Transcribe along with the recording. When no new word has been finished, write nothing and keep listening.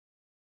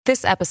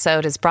This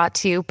episode is brought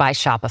to you by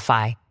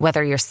Shopify.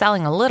 Whether you're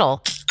selling a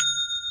little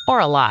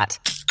or a lot,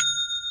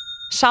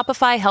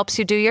 Shopify helps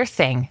you do your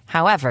thing,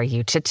 however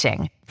you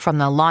cha-ching. From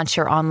the launch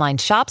your online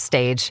shop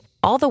stage,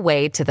 all the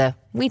way to the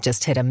we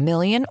just hit 1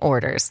 million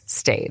orders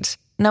stage.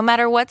 No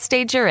matter what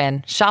stage you're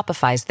in,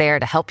 Shopify's there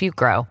to help you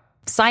grow.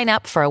 Sign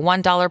up for a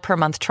 $1 per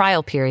month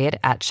trial period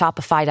at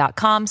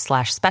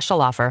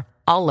shopify.com/special offer,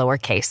 all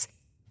lowercase.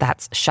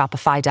 That's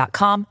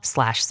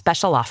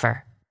shopify.com/special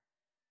offer.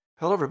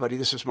 Hello, everybody.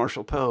 This is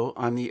Marshall Poe.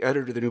 I'm the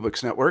editor of the New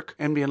Books Network.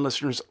 NBN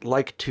listeners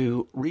like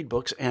to read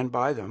books and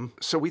buy them.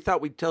 So we thought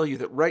we'd tell you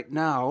that right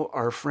now,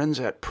 our friends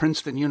at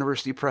Princeton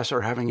University Press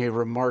are having a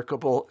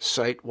remarkable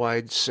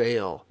site-wide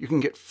sale. You can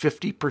get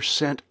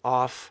 50%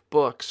 off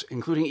books,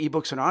 including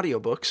ebooks and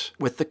audiobooks,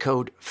 with the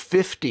code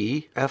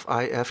 50,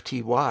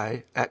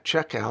 F-I-F-T-Y, at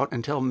checkout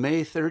until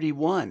May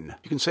 31.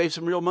 You can save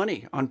some real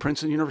money on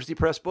Princeton University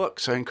Press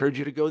books. I encourage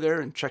you to go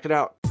there and check it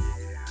out.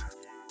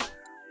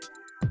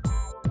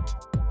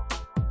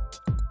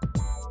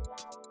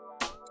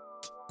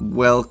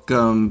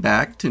 Welcome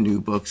back to New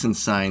Books in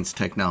Science,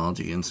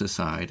 Technology, and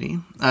Society.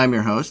 I'm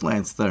your host,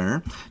 Lance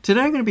Thurr.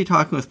 Today I'm going to be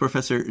talking with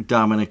Professor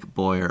Dominic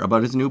Boyer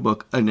about his new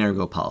book,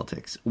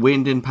 Energopolitics,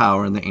 Wind and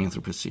Power in the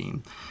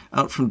Anthropocene,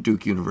 out from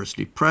Duke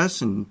University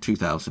Press in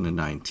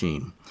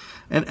 2019.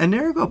 And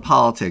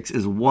Energopolitics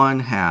is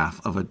one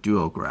half of a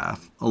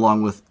duograph,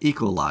 along with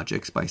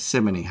Ecologics by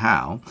Simony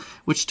Howe,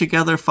 which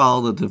together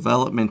follow the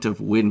development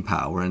of wind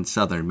power in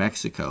southern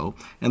Mexico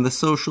and the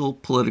social,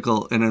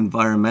 political, and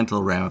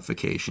environmental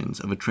ramifications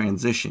of a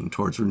transition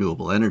towards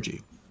renewable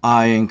energy.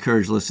 I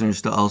encourage listeners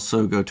to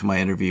also go to my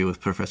interview with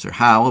Professor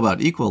Howe about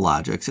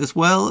Ecologics, as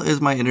well as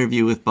my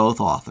interview with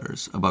both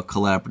authors about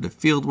collaborative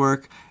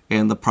fieldwork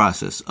and the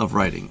process of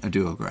writing a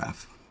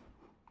duograph.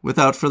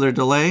 Without further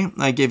delay,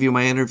 I give you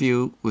my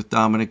interview with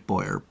Dominic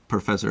Boyer,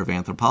 Professor of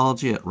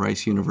Anthropology at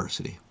Rice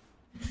University.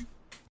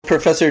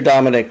 Professor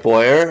Dominic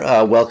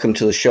Boyer, welcome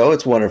to the show.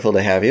 It's wonderful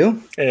to have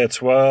you.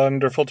 It's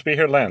wonderful to be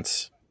here,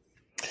 Lance.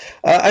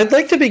 I'd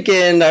like to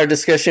begin our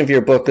discussion of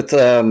your book with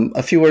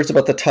a few words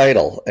about the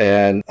title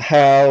and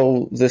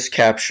how this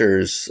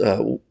captures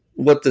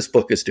what this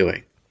book is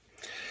doing.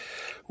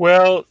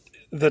 Well,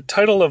 the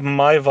title of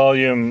my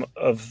volume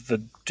of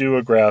the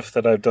duograph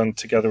that I've done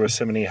together with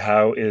Simony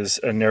Howe is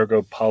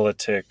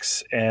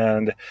Energopolitics.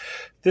 And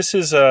this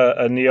is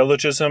a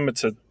neologism.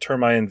 It's a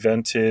term I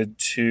invented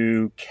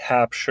to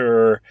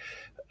capture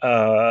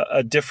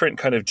a different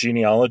kind of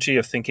genealogy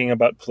of thinking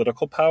about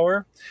political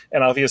power.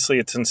 And obviously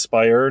it's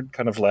inspired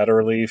kind of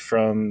laterally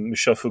from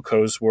Michel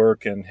Foucault's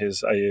work and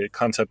his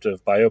concept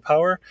of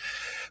biopower.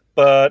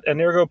 But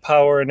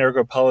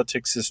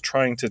Energopolitics is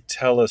trying to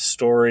tell a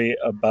story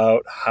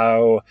about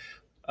how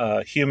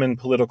human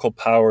political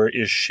power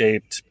is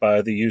shaped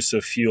by the use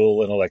of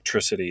fuel and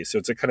electricity. So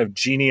it's a kind of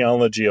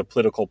genealogy of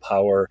political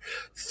power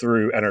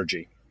through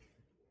energy.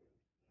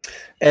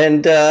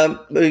 And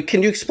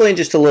can you explain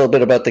just a little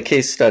bit about the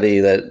case study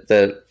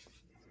that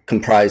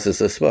comprises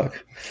this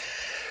book?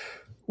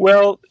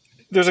 Well,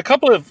 there's a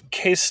couple of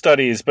case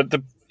studies, but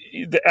the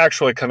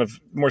actual kind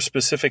of more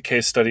specific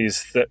case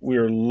studies that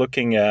we're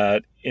looking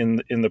at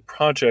in the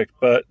project,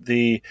 but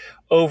the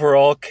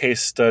overall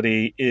case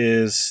study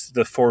is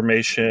the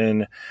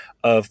formation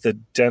of the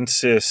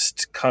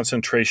densest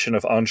concentration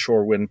of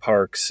onshore wind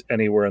parks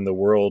anywhere in the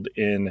world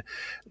in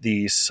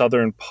the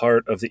southern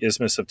part of the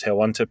Isthmus of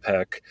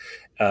Tehuantepec,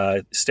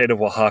 state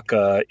of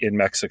Oaxaca in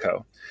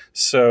Mexico.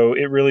 So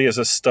it really is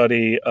a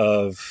study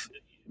of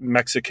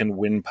Mexican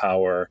wind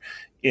power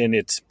in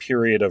its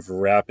period of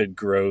rapid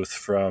growth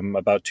from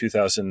about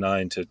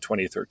 2009 to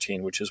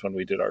 2013, which is when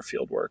we did our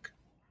field work.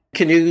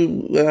 Can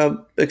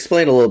you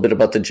explain a little bit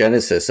about the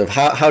genesis of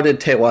how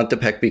did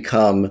Tehuantepec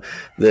become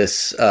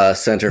this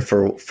center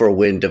for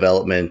wind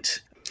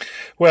development?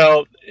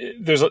 Well,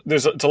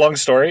 it's a long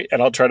story,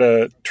 and I'll try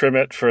to trim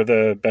it for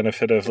the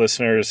benefit of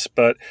listeners.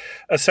 But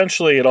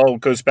essentially, it all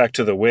goes back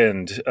to the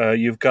wind.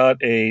 You've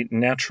got a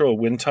natural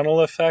wind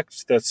tunnel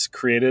effect that's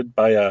created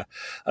by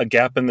a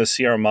gap in the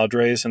Sierra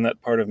Madres in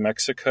that part of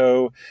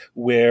Mexico,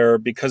 where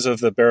because of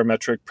the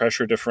barometric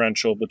pressure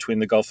differential between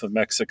the Gulf of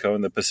Mexico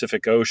and the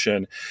Pacific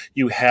Ocean,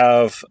 you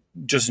have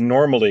just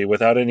normally,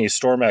 without any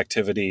storm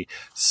activity,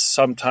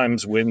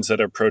 sometimes winds that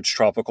approach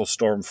tropical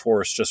storm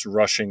force just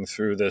rushing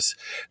through this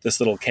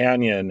little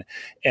canyon.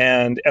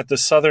 And at the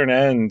southern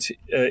end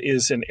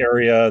is an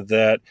area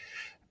that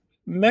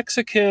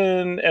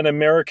Mexican and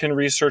American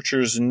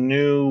researchers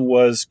knew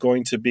was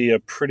going to be a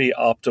pretty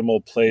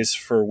optimal place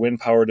for wind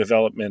power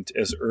development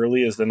as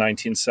early as the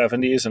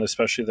 1970s and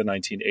especially the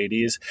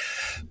 1980s.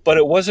 But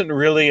it wasn't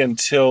really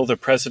until the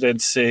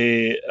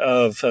presidency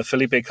of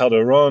Felipe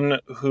Calderón,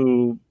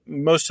 who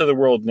most of the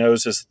world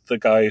knows as the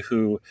guy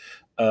whose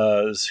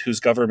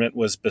government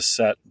was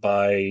beset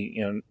by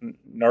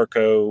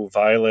narco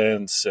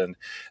violence and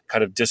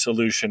kind of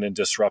dissolution and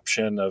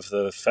disruption of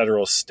the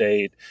federal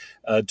state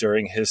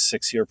during his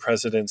 6-year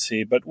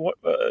presidency. But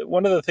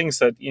one of the things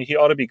that he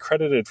ought to be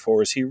credited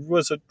for is he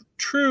was a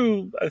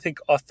true, I think,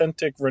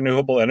 authentic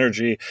renewable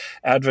energy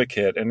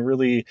advocate and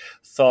really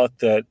thought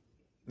that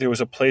there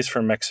was a place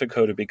for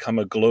Mexico to become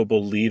a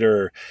global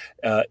leader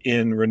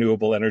in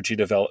renewable energy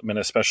development,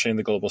 especially in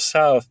the global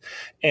south.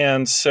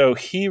 And so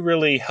he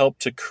really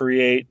helped to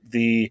create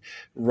the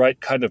right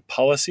kind of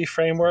policy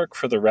framework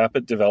for the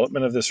rapid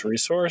development of this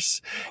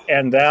resource.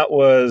 And that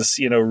was,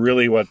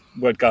 really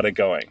what got it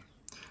going.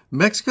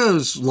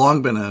 Mexico's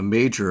long been a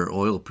major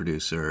oil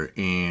producer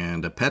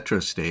and a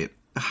petrostate.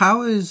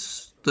 How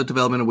is the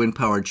development of wind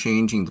power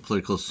changing the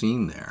political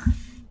scene there?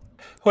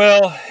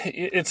 Well,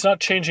 it's not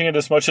changing it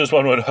as much as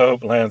one would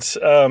hope, Lance.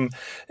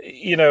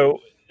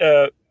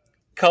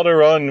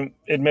 Calderon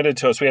admitted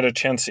to us, we had a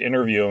chance to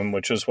interview him,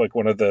 which was like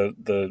one of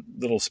the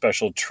little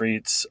special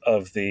treats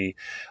of the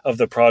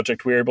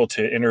project. We were able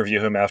to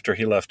interview him after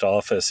he left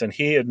office, and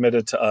he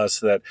admitted to us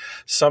that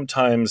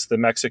sometimes the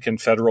Mexican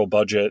federal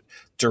budget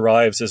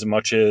derives as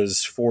much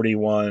as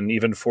 41,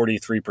 even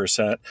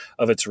 43%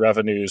 of its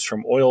revenues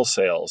from oil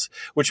sales,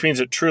 which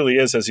means it truly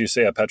is, as you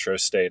say, a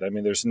petrostate. I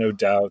mean, there's no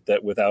doubt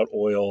that without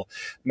oil,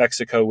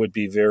 Mexico would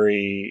be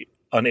very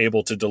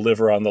unable to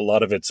deliver on a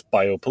lot of its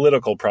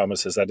biopolitical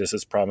promises, that is,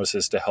 its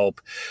promises to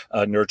help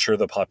nurture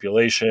the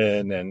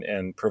population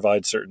and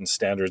provide certain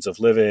standards of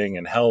living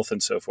and health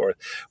and so forth.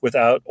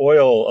 Without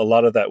oil, a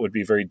lot of that would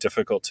be very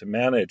difficult to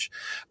manage.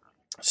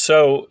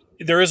 So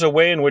there is a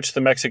way in which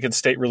the Mexican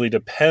state really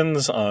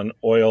depends on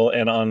oil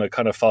and on a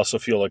kind of fossil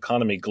fuel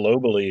economy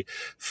globally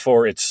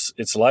for its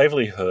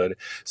livelihood.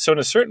 So in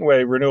a certain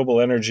way,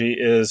 renewable energy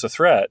is a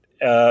threat.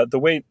 The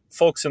way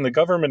folks in the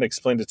government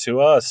explained it to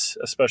us,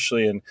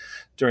 especially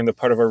during the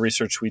part of our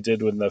research we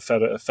did with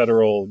the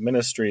federal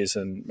ministries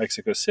in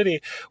Mexico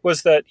City,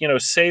 was that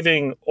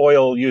saving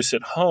oil use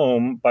at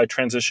home by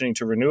transitioning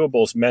to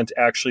renewables meant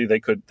actually they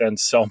could then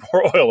sell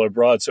more oil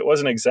abroad. So it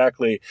wasn't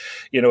exactly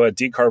a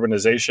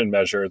decarbonization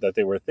measure that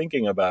they were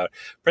thinking about.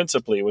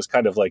 Principally, it was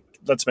kind of like,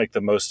 let's make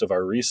the most of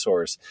our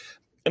resource.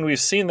 And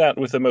we've seen that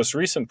with the most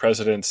recent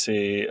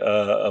presidency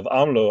of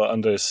AMLO,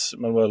 Andres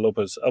Manuel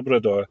Lopez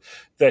Obrador,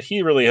 that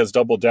he really has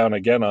doubled down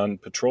again on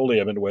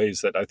petroleum in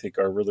ways that I think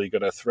are really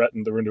going to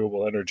threaten the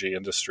renewable energy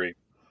industry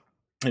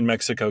in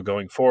Mexico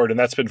going forward. And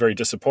that's been very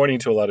disappointing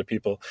to a lot of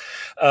people.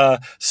 Long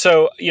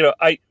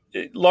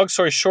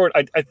story short,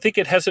 I think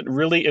it hasn't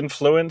really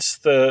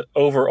influenced the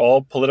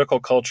overall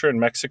political culture in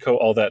Mexico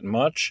all that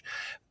much,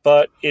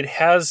 but it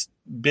has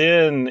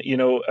been,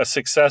 a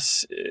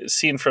success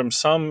seen from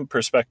some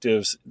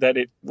perspectives that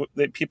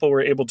people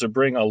were able to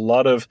bring a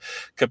lot of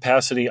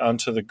capacity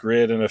onto the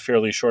grid in a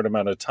fairly short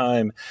amount of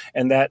time,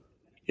 and that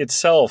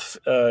itself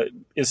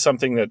is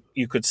something that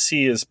you could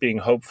see as being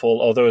hopeful.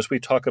 Although, as we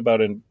talk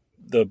about in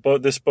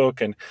this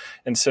book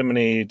and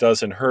Simony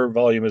does in her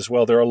volume as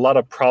well, there are a lot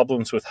of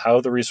problems with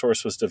how the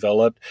resource was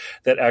developed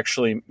that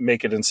actually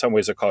make it in some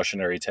ways a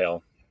cautionary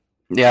tale.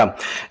 Yeah.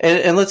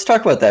 And let's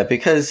talk about that,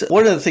 because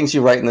one of the things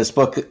you write in this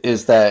book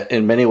is that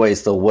in many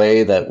ways, the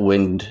way that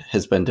wind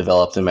has been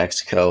developed in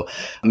Mexico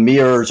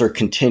mirrors or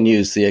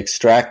continues the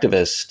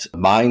extractivist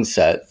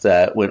mindset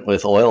that went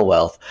with oil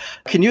wealth.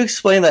 Can you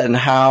explain that and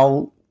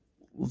how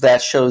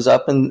that shows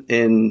up in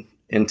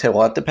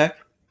Tehuantepec?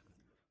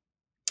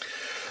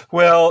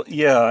 Well,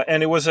 yeah,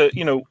 and it was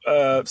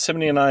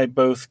Simony and I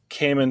both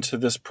came into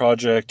this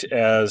project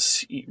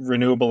as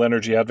renewable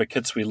energy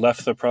advocates. We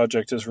left the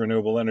project as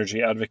renewable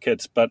energy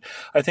advocates, but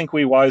I think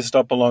we wised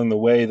up along the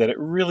way that it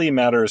really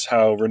matters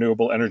how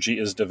renewable energy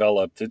is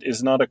developed. It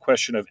is not a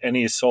question of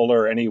any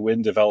solar or any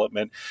wind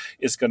development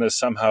is going to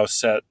somehow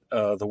set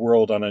the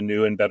world on a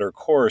new and better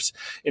course.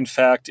 In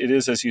fact, it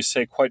is, as you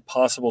say, quite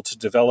possible to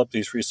develop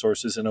these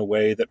resources in a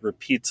way that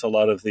repeats a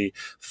lot of the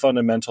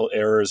fundamental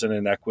errors and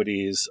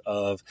inequities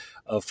of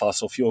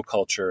fossil fuel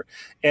culture.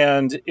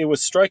 And it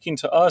was striking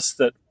to us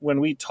that when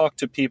we talked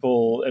to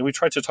people, and we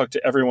tried to talk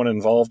to everyone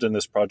involved in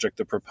this project,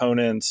 the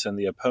proponents and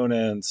the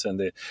opponents and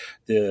the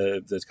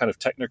kind of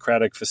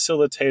technocratic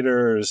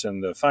facilitators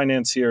and the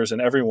financiers and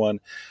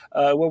everyone,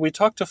 when we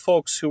talked to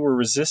folks who were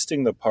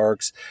resisting the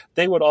parks,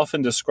 they would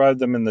often describe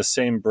them in the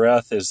same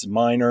breath as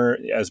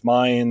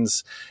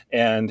mines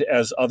and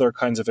as other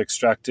kinds of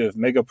extractive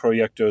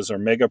megaproyectos or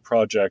mega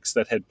projects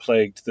that had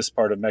plagued this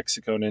part of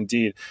Mexico and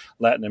indeed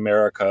Latin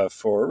America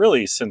for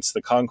really since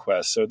the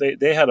conquest. So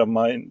they had a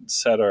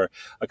mindset or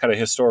a kind of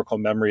historical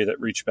memory that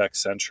reached back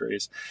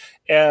centuries.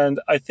 And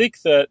I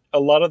think that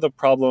a lot of the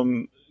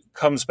problem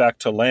comes back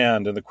to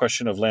land and the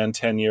question of land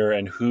tenure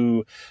and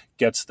who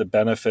gets the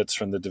benefits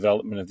from the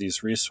development of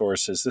these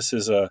resources. This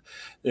is the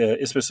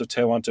Isthmus of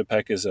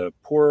Tehuantepec is a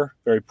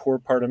very poor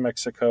part of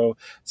Mexico.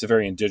 It's a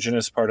very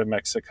indigenous part of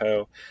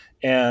Mexico.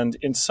 And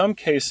in some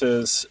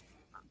cases,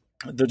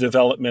 the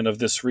development of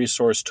this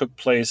resource took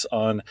place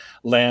on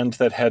land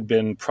that had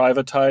been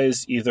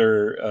privatized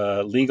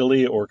either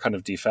legally or kind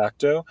of de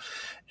facto.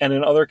 And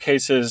in other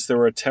cases, there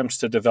were attempts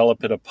to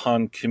develop it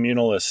upon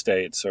communal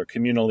estates or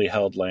communally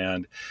held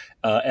land.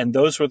 And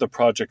those were the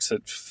projects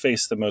that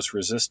faced the most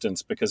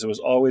resistance because it was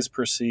always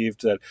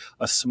perceived that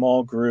a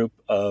small group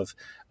of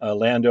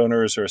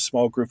landowners or a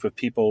small group of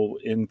people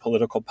in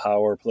political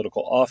power,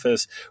 political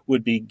office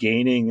would be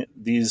gaining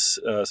these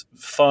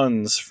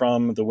funds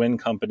from the wind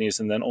companies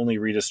and then only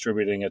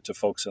redistributing it to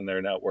folks in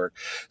their network.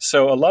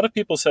 So a lot of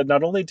people said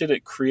not only did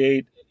it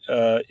create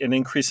an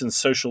increase in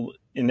social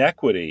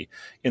inequity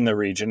in the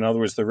region. In other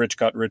words, the rich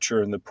got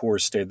richer and the poor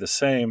stayed the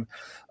same,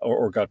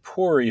 or got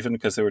poorer even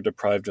because they were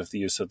deprived of the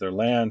use of their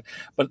land.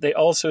 But they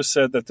also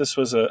said that this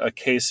was a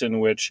case in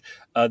which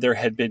there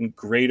had been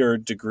greater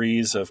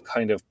degrees of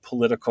kind of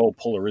political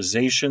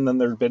polarization than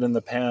there had been in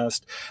the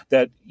past,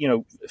 that,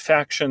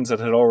 factions that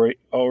had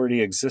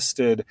already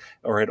existed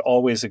or had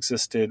always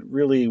existed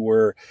really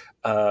were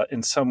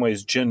in some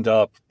ways ginned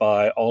up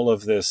by all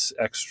of this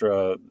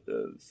extra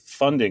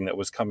funding that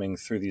was coming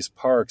through these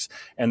parks,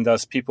 and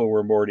thus people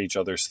were more at each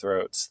other's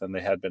throats than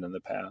they had been in the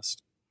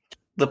past.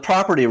 The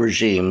property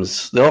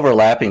regimes, the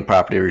overlapping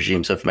property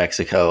regimes of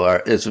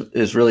Mexico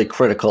is really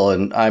critical,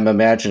 and I'm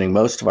imagining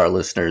most of our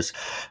listeners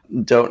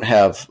don't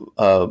have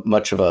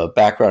much of a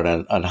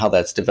background on how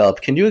that's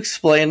developed. Can you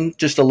explain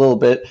just a little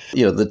bit,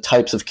 the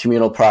types of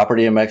communal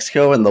property in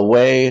Mexico and the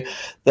way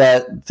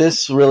that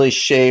this really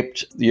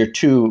shaped your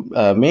two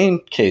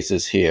main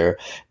cases here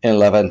in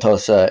La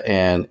Ventosa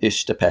and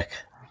Ixtepec?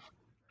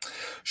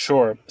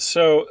 Sure.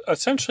 So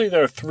essentially,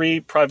 there are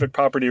three private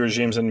property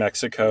regimes in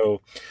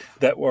Mexico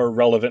that were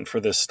relevant for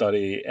this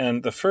study.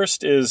 And the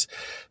first is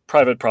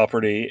private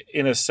property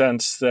in a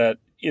sense that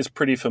is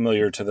pretty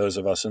familiar to those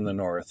of us in the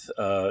North.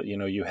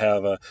 You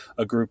have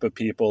a group of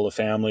people, a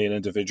family, an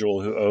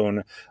individual who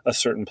own a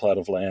certain plot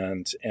of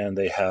land, and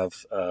they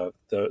have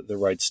the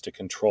rights to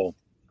control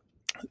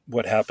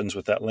what happens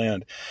with that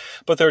land.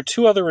 But there are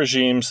two other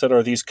regimes that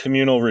are these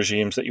communal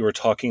regimes that you were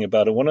talking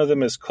about. And one of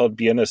them is called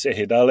bienes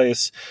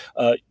ejidales.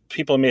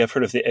 People may have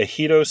heard of the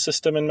ejido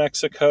system in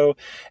Mexico.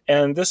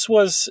 And this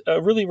was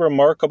a really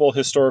remarkable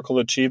historical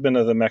achievement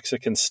of the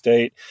Mexican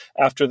state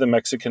after the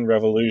Mexican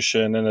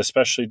Revolution, and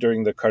especially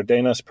during the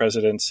Cardenas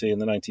presidency in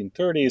the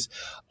 1930s,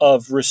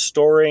 of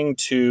restoring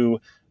to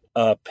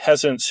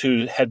peasants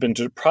who had been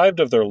deprived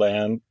of their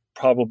land,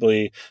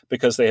 probably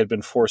because they had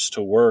been forced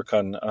to work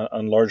on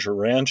larger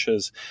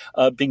ranches,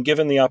 being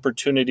given the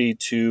opportunity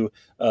to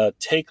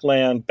take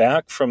land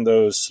back from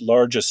those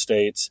large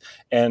estates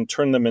and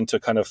turn them into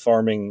kind of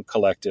farming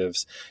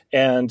collectives.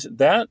 And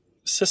that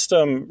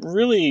system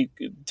really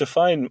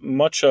defined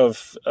much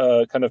of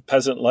kind of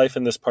peasant life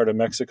in this part of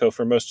Mexico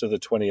for most of the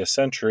 20th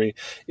century.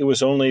 It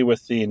was only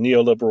with the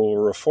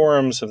neoliberal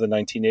reforms of the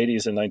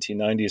 1980s and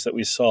 1990s that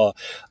we saw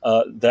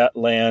that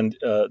land,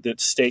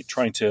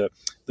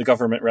 the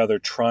government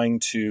trying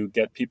to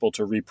get people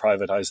to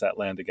reprivatize that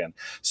land again.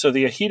 So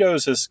the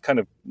ejidos is kind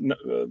of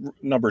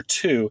number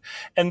two.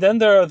 And then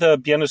there are the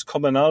bienes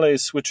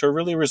comunales, which are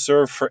really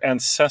reserved for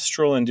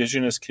ancestral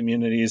indigenous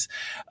communities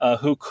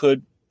who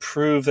could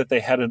prove that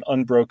they had an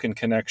unbroken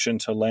connection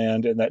to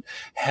land and that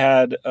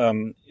had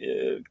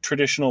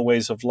traditional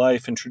ways of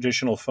life and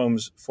traditional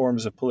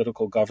forms of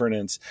political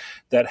governance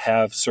that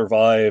have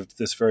survived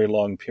this very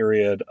long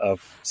period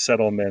of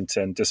settlement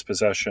and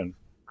dispossession.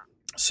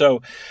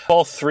 So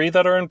all three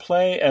that are in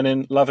play, and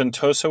in La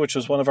Ventosa, which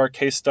was one of our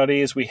case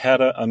studies, we had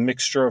a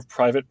mixture of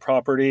private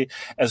property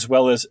as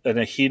well as an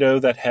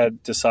ejido that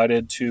had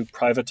decided to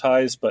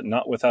privatize, but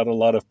not without a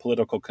lot of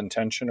political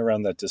contention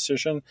around that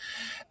decision.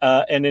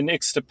 And in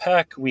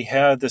Ixtepec, we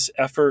had this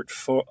effort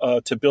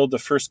to build the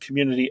first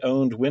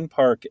community-owned wind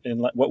park in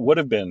what would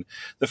have been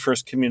the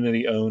first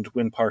community-owned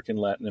wind park in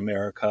Latin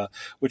America,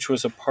 which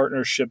was a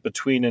partnership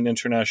between an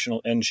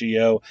international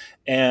NGO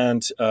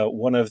and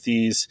one of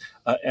these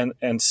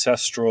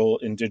ancestral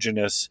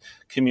indigenous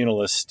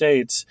communal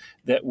estates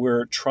that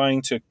were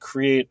trying to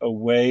create a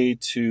way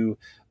to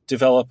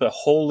develop a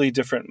wholly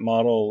different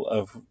model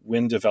of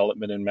wind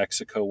development in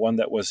Mexico, one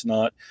that was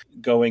not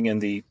going in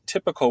the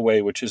typical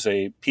way, which is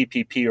a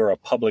PPP or a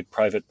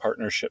public-private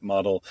partnership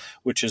model,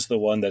 which is the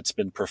one that's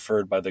been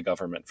preferred by the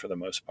government for the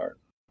most part.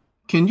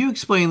 Can you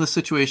explain the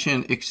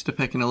situation in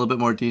Ixtepec in a little bit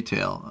more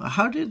detail?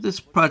 How did this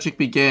project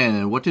begin,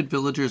 and what did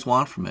villagers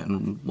want from it,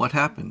 and what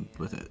happened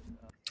with it?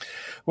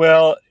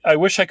 Well, I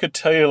wish I could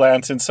tell you,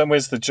 Lance, in some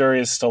ways the jury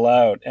is still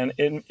out. And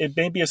it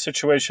may be a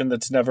situation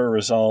that's never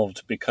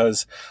resolved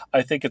because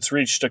I think it's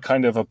reached a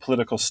kind of a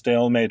political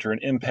stalemate or an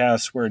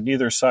impasse where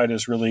neither side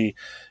is really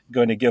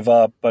going to give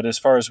up. But as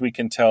far as we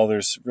can tell,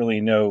 there's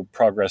really no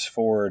progress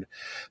forward.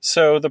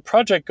 So the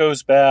project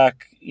goes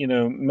back,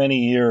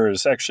 many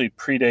years, actually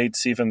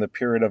predates even the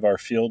period of our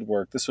field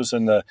work. This was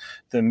in the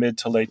mid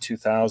to late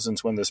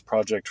 2000s when this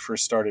project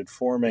first started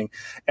forming.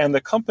 And the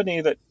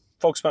company that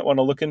folks might want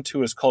to look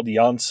into is called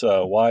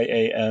YANSA,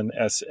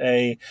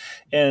 YANSA,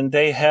 and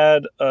they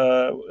had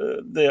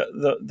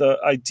the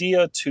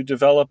idea to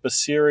develop a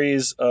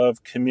series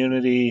of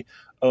community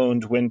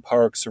state-owned wind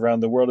parks around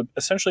the world,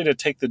 essentially to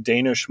take the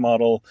Danish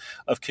model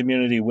of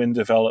community wind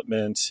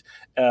development,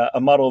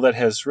 a model that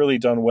has really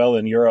done well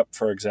in Europe,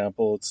 for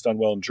example. It's done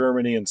well in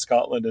Germany and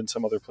Scotland and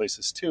some other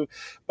places too,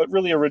 but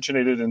really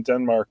originated in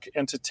Denmark,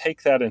 and to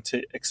take that and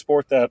to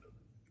export that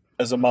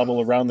as a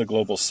model around the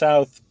global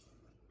south,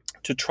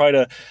 to try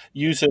to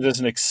use it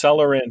as an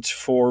accelerant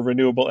for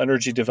renewable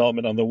energy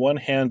development on the one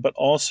hand, but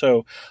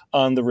also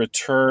on the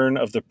return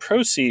of the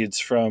proceeds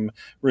from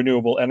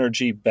renewable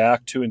energy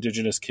back to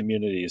indigenous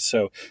communities.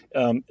 So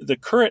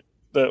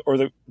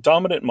the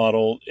dominant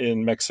model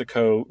in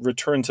Mexico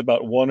returns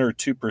about 1 or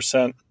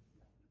 2%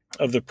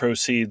 of the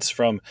proceeds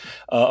from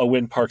a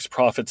wind park's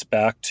profits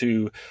back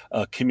to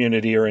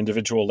community or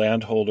individual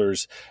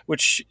landholders,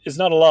 which is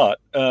not a lot.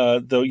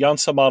 The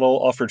Jansa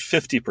model offered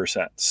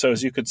 50%. So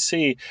as you could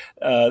see,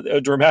 a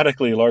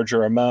dramatically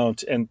larger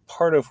amount. And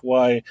part of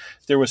why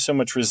there was so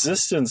much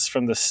resistance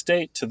from the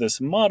state to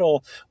this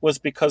model was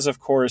because, of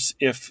course,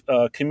 if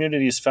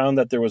communities found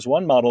that there was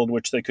one model in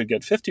which they could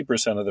get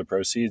 50% of the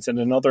proceeds and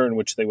another in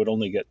which they would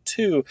only get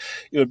 2%,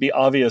 it would be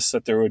obvious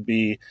that there would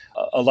be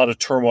a lot of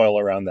turmoil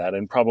around that,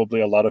 and probably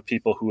a lot of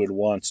people who would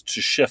want to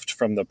shift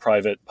from the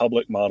private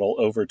public model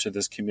over to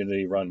this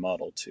community run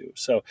model too.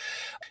 So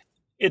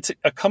it's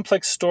a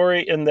complex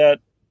story in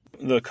that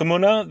the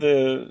Comuna,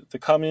 the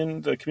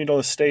commune, the communal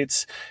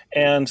estates,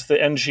 and the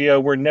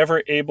NGO were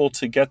never able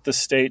to get the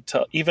state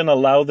to even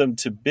allow them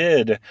to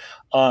bid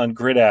on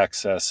grid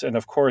access. And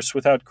of course,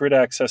 without grid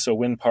access, a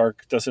wind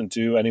park doesn't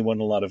do anyone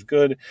a lot of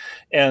good.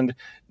 And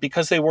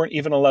because they weren't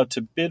even allowed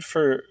to bid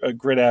for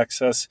grid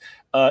access,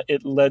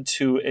 it led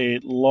to a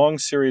long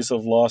series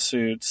of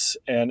lawsuits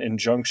and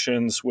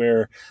injunctions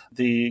where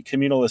the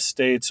communal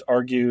estates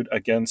argued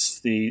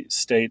against the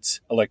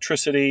state's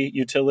electricity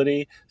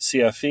utility,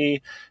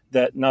 CFE,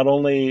 that not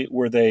only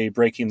were they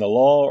breaking the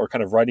law or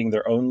kind of writing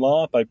their own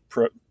law by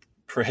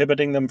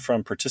prohibiting them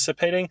from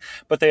participating,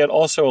 but they had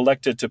also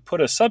elected to put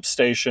a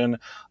substation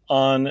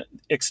on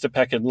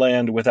Ixtepecan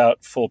land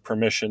without full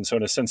permission. So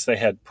in a sense, they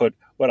had put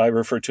what I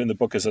refer to in the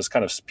book as this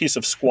kind of piece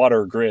of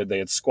squatter grid. They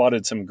had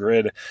squatted some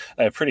grid,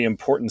 a pretty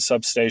important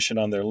substation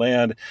on their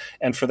land.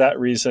 And for that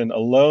reason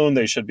alone,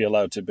 they should be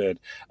allowed to bid.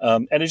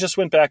 And it just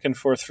went back and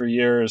forth for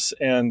years.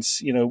 And,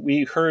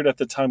 we heard at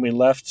the time we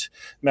left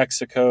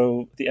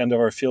Mexico, at the end of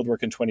our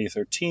fieldwork in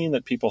 2013,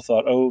 that people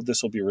thought, oh,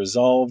 this will be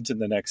resolved in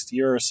the next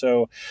year or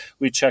so.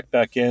 We checked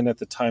back in at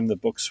the time the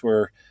books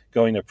were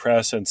going to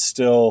press, and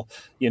still,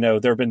 there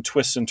have been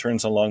twists and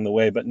turns along the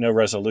way, but no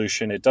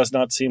resolution. It does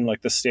not seem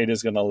like the state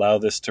is going to allow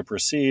this to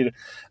proceed,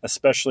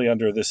 especially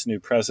under this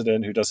new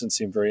president who doesn't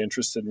seem very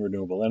interested in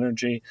renewable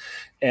energy.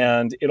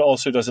 And it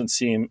also doesn't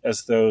seem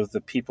as though the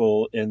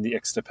people in the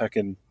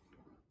Ixtepecan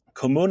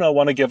Comuna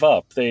want to give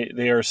up.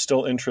 They are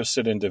still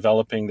interested in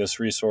developing this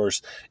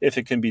resource if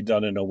it can be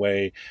done in a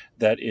way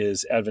that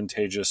is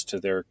advantageous to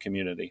their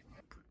community.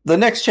 The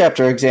next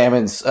chapter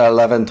examines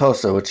La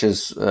Ventosa, which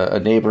is a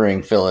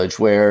neighboring village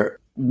where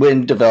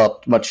wind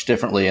developed much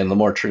differently in the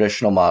more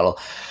traditional model.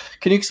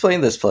 Can you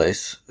explain this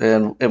place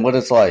and what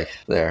it's like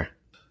there?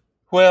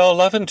 Well,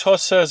 La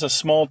Ventosa is a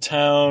small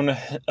town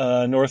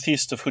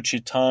northeast of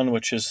Juchitán,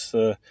 which is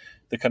the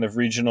kind of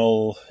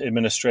regional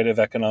administrative,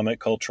 economic,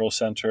 cultural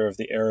center of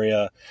the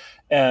area.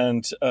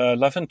 And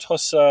La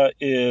Ventosa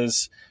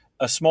is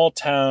a small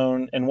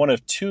town, and one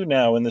of two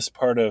now in this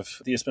part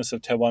of the Isthmus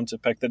of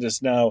Tehuantepec, that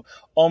is now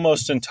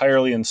almost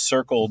entirely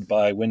encircled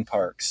by wind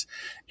parks.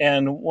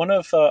 And one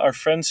of our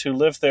friends who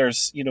lived there,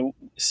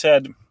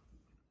 said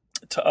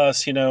to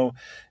us,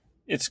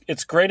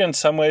 it's great in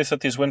some ways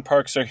that these wind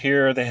parks are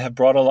here. They have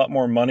brought a lot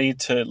more money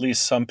to at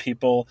least some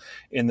people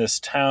in this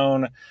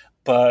town,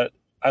 but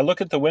I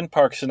look at the wind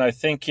parks and I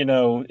think, in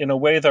a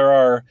way there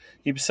are,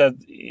 he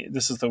said,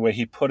 this is the way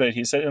he put it,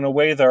 he said, in a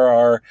way there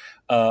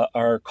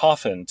are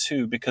coffin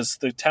too, because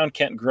the town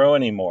can't grow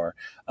anymore.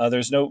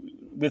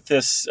 With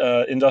this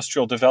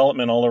industrial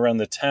development all around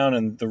the town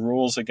and the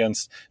rules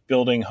against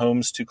building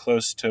homes too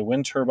close to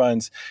wind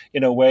turbines,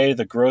 in a way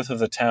the growth of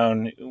the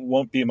town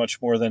won't be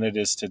much more than it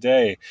is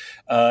today.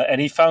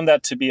 And he found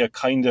that to be a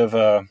kind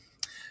of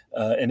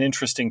an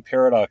interesting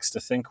paradox to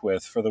think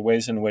with, for the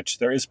ways in which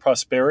there is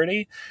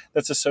prosperity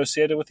that's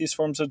associated with these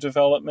forms of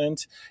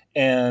development,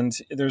 and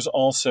there's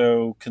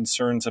also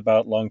concerns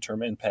about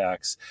long-term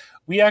impacts.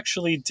 We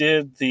actually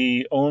did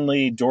the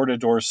only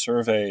door-to-door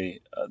survey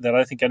that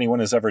I think anyone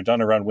has ever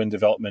done around wind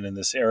development in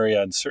this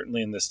area, and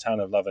certainly in this town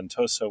of La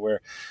Ventosa,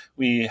 where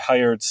we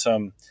hired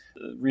some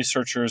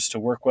researchers to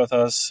work with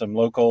us, some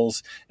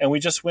locals, and we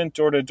just went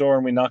door to door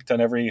and we knocked on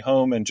every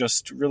home and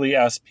just really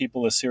asked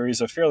people a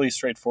series of fairly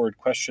straightforward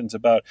questions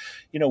about,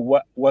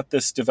 what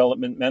this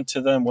development meant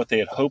to them, what they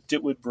had hoped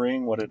it would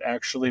bring, what it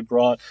actually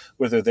brought,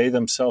 whether they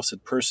themselves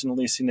had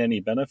personally seen any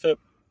benefit.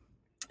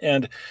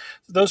 And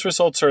those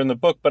results are in the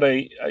book, but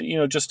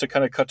just to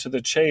kind of cut to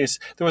the chase,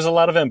 there was a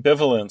lot of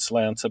ambivalence,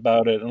 Lance,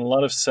 about it, and a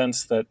lot of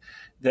sense that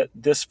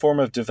this form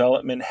of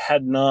development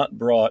had not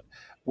brought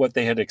what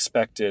they had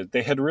expected.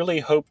 They had really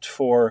hoped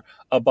for,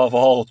 above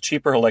all,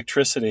 cheaper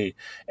electricity,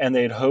 and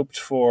they'd hoped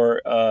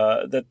for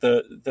that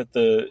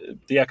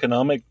the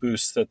economic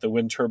boost that the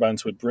wind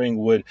turbines would bring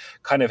would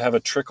kind of have a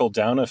trickle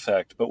down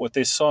effect. But what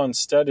they saw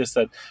instead is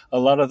that a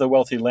lot of the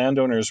wealthy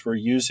landowners were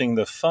using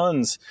the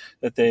funds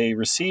that they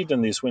received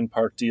in these wind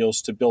park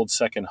deals to build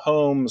second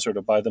homes, or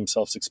to buy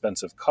themselves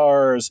expensive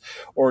cars,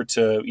 or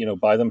to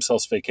buy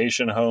themselves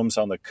vacation homes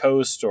on the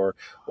coast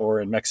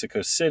or in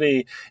Mexico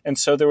City. And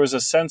so there was a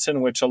sense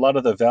in which a lot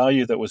of the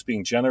value that was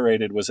being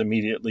generated was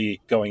immediately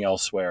going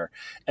elsewhere,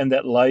 and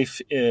that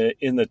life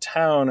in the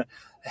town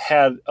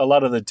had a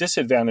lot of the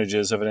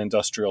disadvantages of an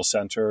industrial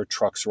center,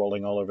 trucks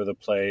rolling all over the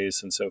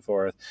place and so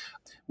forth,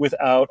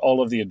 without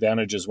all of the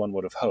advantages one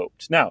would have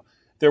hoped. Now,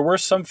 there were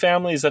some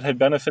families that had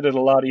benefited a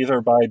lot,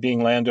 either by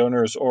being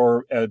landowners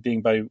or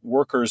being by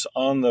workers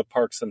on the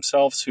parks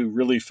themselves, who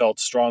really felt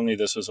strongly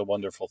this was a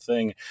wonderful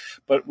thing.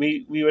 But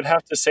we would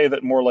have to say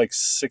that more like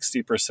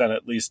 60%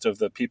 at least of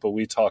the people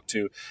we talked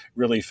to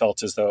really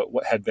felt as though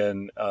it had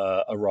been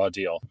a raw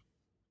deal.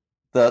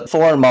 The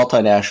foreign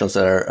multinationals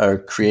that are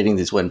creating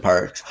these wind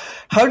parks,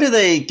 how do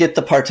they get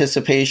the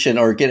participation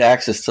or get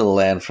access to the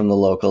land from the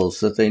locals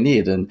that they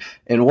need? And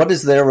what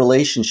is their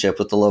relationship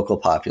with the local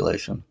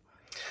population?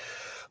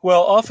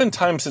 Well,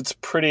 oftentimes it's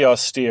pretty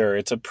austere.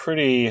 It's a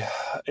pretty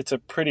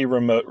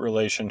remote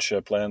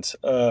relationship, Lance.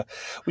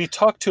 We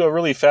talked to a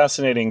really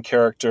fascinating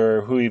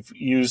character who we've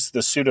used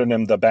the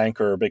pseudonym The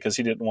Banker because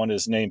he didn't want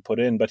his name put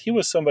in, but he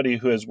was somebody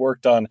who has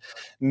worked on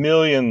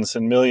millions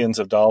and millions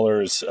of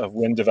dollars of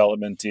wind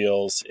development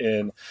deals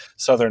in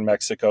southern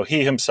Mexico.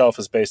 He himself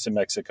is based in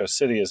Mexico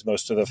City, as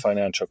most of the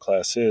financial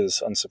class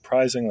is,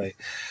 unsurprisingly.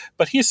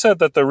 But he said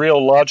that the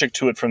real logic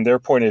to it from their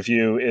point of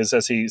view is,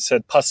 as he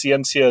said,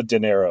 paciencia,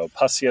 dinero.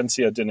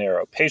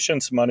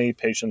 Patience, money,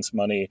 patience,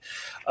 money.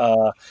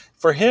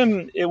 For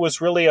him, it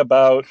was really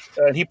about,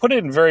 and he put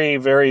it in very,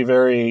 very,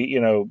 very,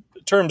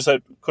 terms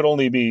that could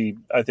only be,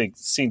 I think,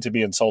 seen to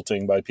be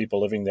insulting by people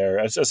living there,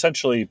 as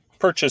essentially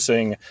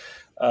purchasing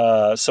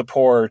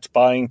support,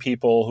 buying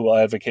people who will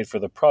advocate for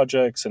the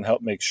projects and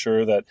help make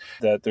sure that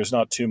there's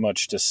not too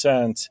much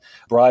dissent,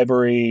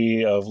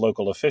 bribery of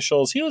local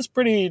officials. He was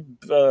pretty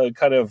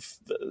kind of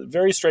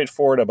very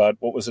straightforward about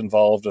what was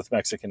involved with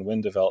Mexican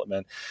wind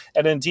development.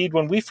 And indeed,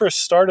 when we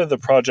first started the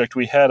project,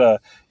 we had an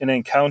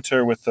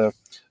encounter with a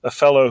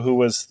fellow who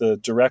was the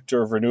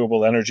director of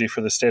renewable energy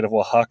for the state of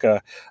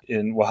Oaxaca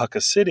in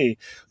Oaxaca City,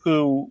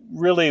 who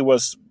really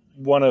was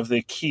one of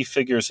the key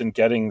figures in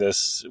getting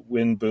this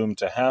wind boom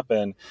to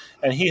happen.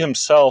 And he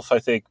himself, I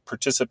think,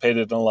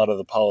 participated in a lot of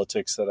the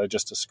politics that I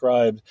just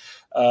described.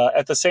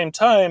 At the same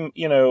time,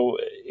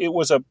 it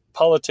was a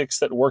politics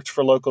that worked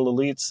for local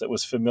elites, that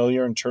was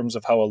familiar in terms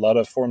of how a lot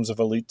of forms of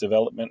elite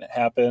development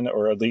happen,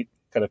 or elite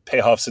kind of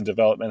payoffs in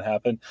development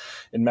happen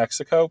in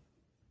Mexico.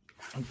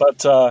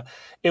 But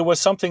it was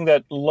something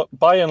that,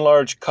 by and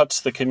large,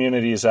 cuts the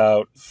communities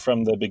out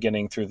from the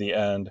beginning through the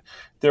end.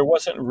 There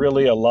wasn't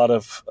really a lot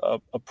of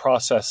a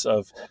process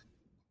of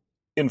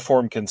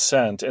informed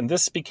consent. And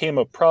this became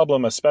a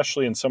problem,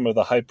 especially in some of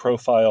the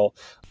high-profile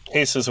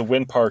cases of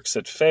wind parks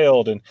that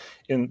failed. And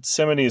in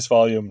Simone's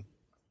volume,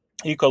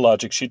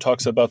 Ecologic, she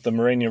talks about the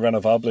Moreña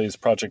Renovables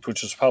project,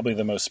 which was probably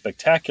the most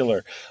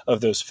spectacular of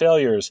those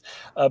failures.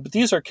 But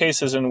these are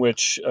cases in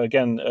which,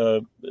 again,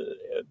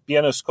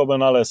 Bienes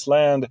Comunales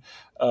land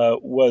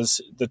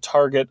was the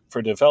target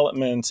for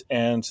development,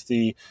 and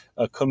the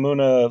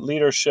Comuna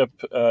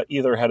leadership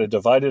either had a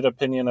divided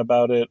opinion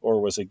about it or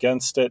was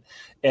against it.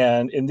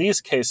 And in these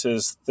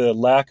cases, the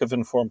lack of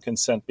informed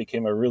consent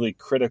became a really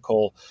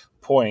critical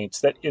point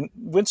that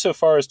went so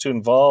far as to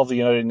involve the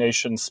United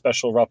Nations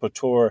Special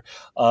Rapporteur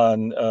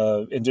on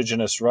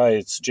Indigenous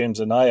Rights. James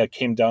Anaya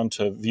came down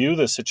to view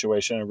the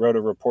situation and wrote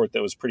a report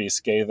that was pretty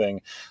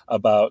scathing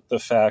about the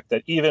fact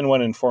that even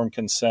when informed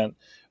consent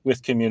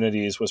with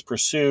communities was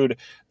pursued,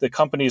 the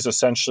companies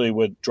essentially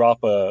would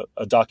drop a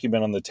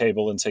document on the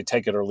table and say,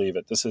 take it or leave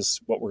it. This is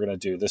what we're going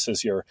to do. This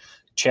is your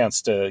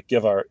chance to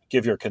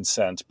give your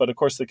consent. But of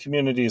course, the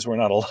communities were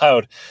not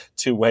allowed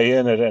to weigh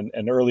in at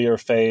an earlier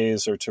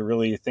phase, or to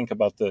really think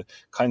about the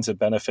kinds of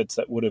benefits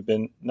that would have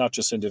been not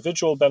just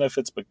individual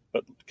benefits, but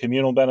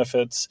communal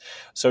benefits,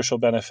 social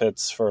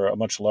benefits for a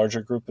much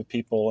larger group of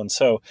people. And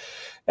so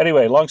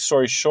anyway, long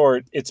story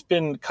short, it's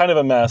been kind of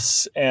a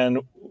mess.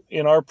 And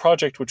in our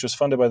project, which was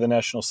funded by the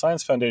National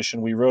Science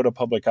Foundation, we wrote a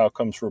public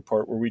outcomes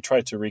report where we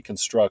tried to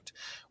reconstruct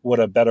what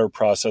a better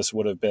process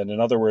would have been.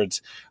 In other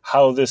words,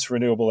 how this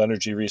renewable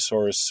energy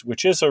resource,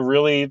 which is a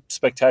really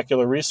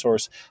spectacular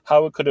resource,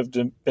 how it could have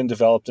been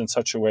developed in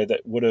such a way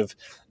that would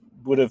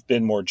have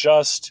been more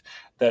just,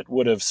 that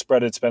would have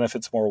spread its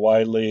benefits more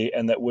widely,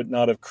 and that would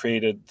not have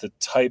created the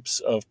types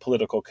of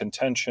political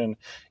contention,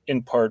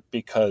 in part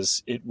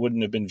because it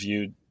wouldn't have been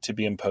viewed to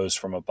be imposed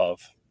from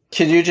above.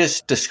 Can you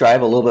just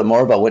describe a little bit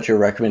more about what your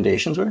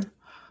recommendations were?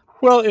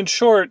 Well, in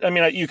short, I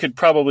mean, you could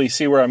probably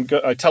see where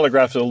I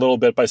telegraphed it a little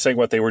bit by saying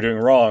what they were doing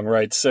wrong,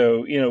 right?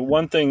 So,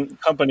 one thing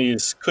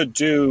companies could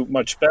do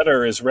much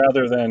better is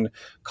rather than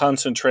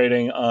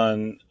concentrating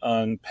on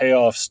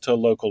payoffs to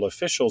local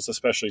officials,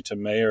 especially to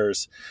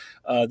mayors,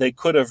 they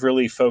could have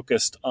really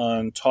focused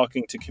on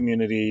talking to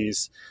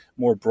communities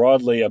more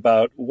broadly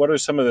about what are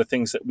some of the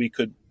things that we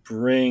could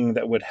bring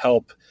that would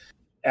help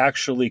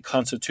actually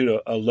constitute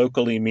a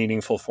locally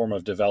meaningful form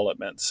of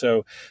development.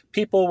 So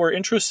people were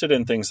interested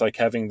in things like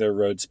having their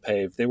roads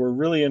paved. They were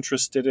really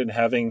interested in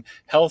having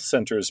health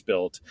centers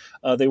built.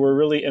 They were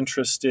really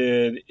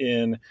interested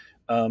in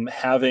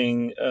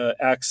having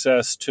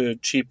access to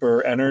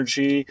cheaper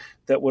energy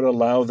that would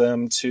allow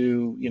them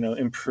to,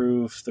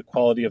 improve the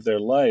quality of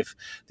their life.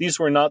 These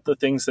were not the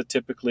things that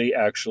typically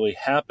actually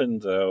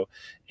happened, though.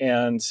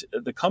 And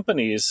the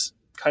companies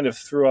kind of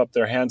threw up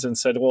their hands and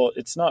said, well,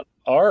 it's not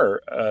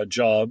our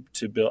job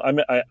to build.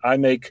 I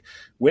make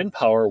wind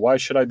power. Why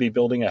should I be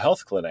building a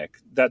health clinic?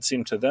 That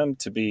seemed to them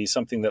to be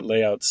something that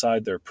lay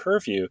outside their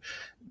purview.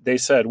 They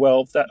said,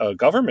 well, a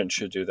government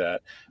should do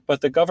that.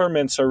 But the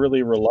governments are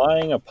really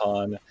relying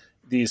upon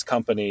these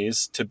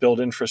companies to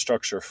build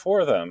infrastructure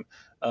for them.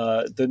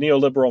 The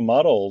neoliberal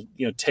model,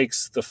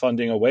 takes the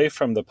funding away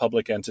from the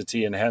public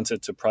entity and hands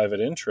it to private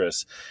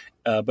interests.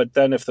 But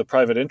then if the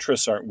private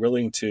interests aren't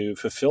willing to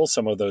fulfill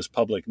some of those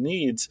public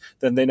needs,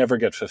 then they never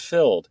get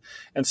fulfilled.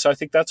 And so I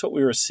think that's what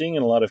we were seeing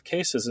in a lot of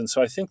cases. And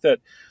so I think that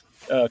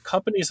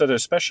companies that are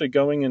especially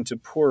going into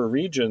poorer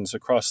regions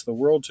across the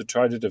world to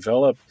try to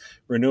develop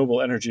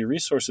renewable energy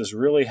resources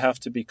really have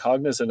to be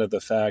cognizant of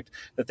the fact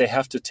that they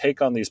have to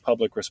take on these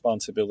public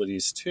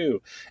responsibilities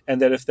too.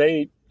 And that if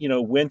they,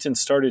 went and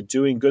started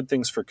doing good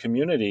things for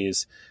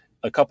communities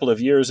a couple of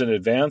years in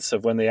advance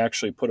of when they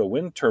actually put a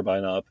wind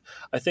turbine up,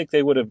 I think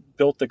they would have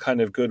built the kind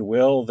of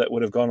goodwill that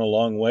would have gone a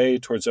long way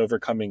towards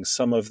overcoming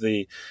some of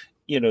the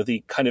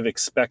the kind of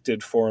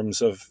expected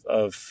forms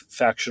of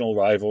factional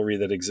rivalry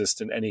that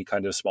exist in any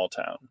kind of small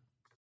town.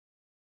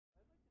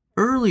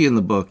 Early in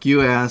the book,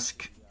 you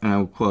ask, and I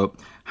will quote,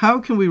 how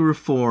can we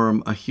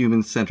reform a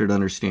human-centered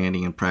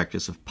understanding and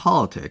practice of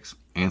politics,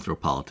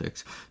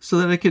 anthropolitics, so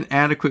that it can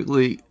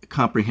adequately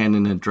comprehend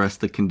and address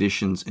the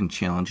conditions and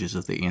challenges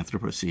of the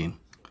Anthropocene?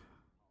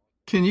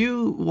 Can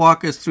you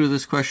walk us through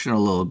this question a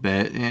little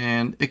bit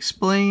and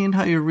explain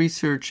how your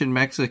research in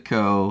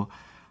Mexico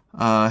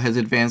has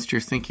advanced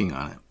your thinking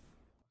on it?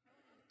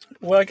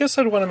 Well, I guess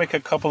I'd want to make a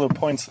couple of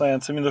points,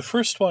 Lance. I mean, the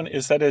first one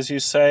is that, as you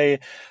say,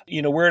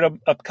 we're at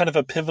a kind of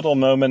a pivotal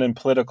moment in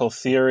political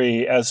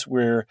theory as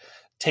we're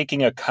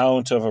taking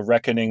account of a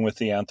reckoning with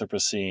the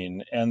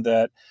Anthropocene, and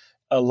that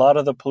a lot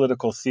of the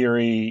political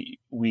theory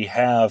we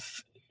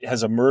have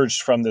has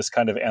emerged from this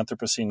kind of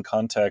Anthropocene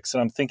context.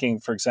 And I'm thinking,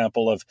 for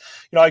example, of,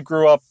 I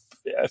grew up,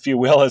 if you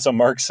will, as a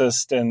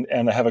Marxist, and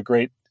I have a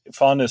great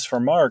fondness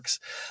for Marx.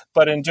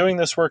 But in doing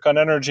this work on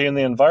energy and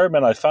the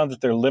environment, I found that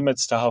there are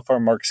limits to how far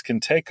Marx can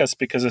take us,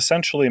 because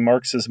essentially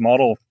Marx's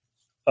model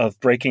of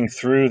breaking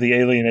through the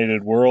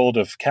alienated world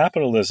of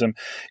capitalism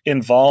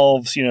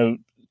involves,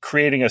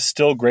 creating a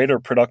still greater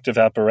productive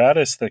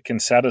apparatus that can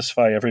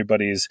satisfy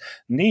everybody's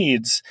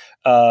needs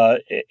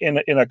in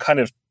a kind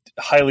of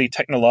highly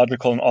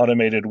technological and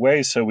automated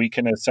way, so we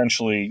can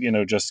essentially,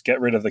 just get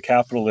rid of the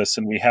capitalists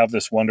and we have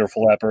this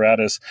wonderful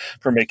apparatus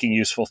for making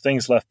useful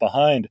things left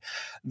behind.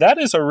 That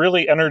is a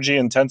really energy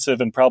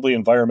intensive and probably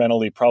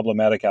environmentally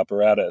problematic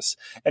apparatus.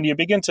 And you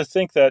begin to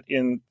think that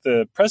in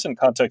the present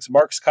context,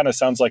 Marx kind of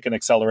sounds like an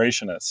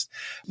accelerationist.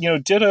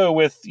 Ditto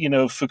with,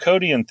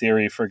 Foucauldian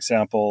theory, for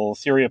example,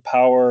 theory of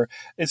power.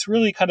 It's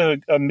really kind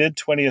of a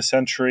mid-20th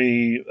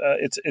century,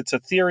 it's a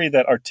theory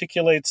that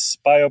articulates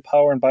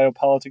biopower and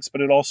biopolitics,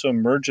 but it also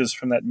emerges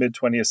from that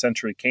mid-20th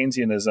century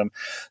Keynesianism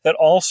that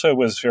also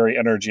was very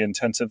energy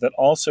intensive, that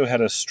also had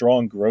a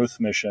strong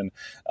growth mission,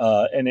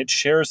 and it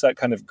shares that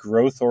kind of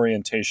growth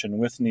orientation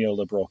with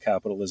neoliberal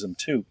capitalism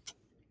too.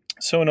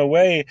 So in a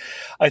way,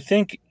 I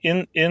think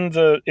in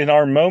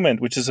our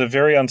moment, which is a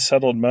very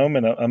unsettled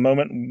moment, a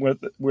moment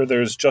where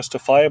there's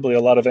justifiably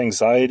a lot of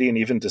anxiety and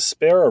even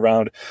despair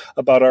about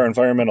our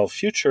environmental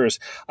futures,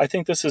 I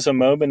think this is a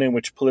moment in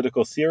which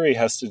political theory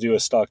has to do a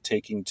stock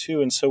taking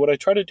too. And so what I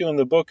try to do in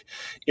the book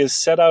is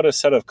set out a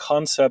set of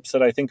concepts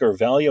that I think are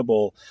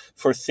valuable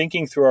for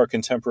thinking through our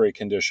contemporary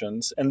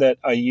conditions, and that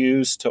I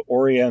use to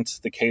orient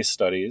the case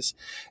studies.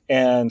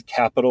 And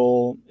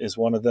capital is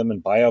one of them,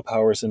 and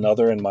biopower is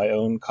another, and my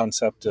own concept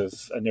of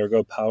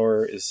energo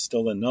power is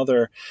still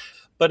another.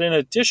 But in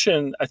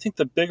addition, I think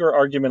the bigger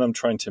argument I'm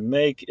trying to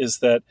make is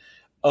that,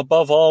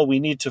 above all, we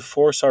need to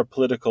force our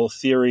political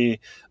theory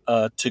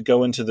to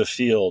go into the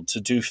field, to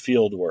do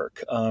field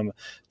work,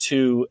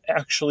 to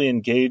actually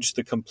engage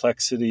the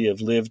complexity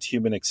of lived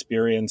human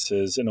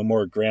experiences in a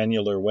more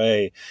granular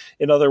way.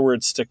 In other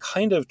words, to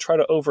kind of try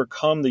to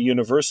overcome the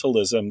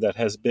universalism that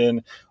has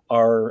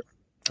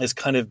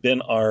kind of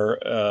been our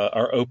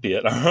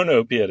opiate, our own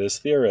opiate as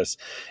theorists,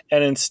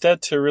 and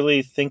instead to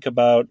really think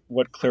about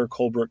what Claire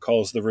Colbert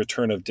calls the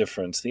return of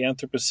difference. The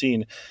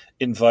Anthropocene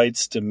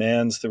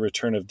demands the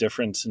return of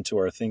difference into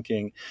our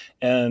thinking.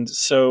 And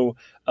so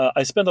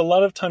I spend a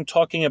lot of time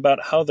talking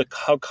about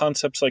how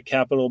concepts like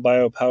capital,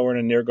 biopower,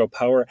 and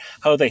energopower,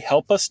 how they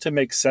help us to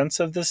make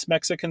sense of this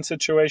Mexican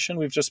situation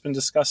we've just been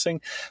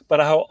discussing, but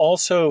how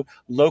also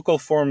local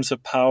forms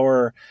of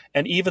power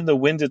and even the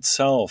wind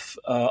itself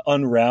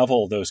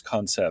unravel those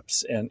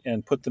concepts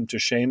and put them to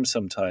shame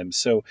sometimes.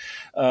 So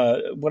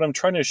what I'm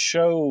trying to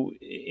show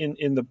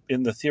in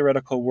the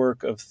theoretical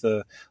work of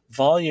the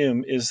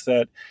volume is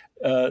that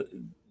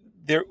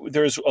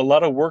there's a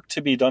lot of work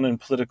to be done in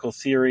political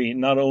theory,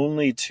 not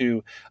only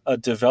to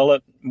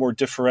develop more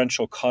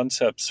differential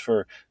concepts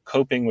for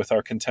coping with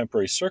our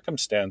contemporary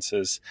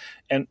circumstances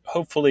and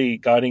hopefully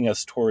guiding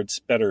us towards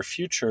better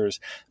futures,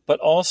 but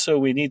also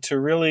we need to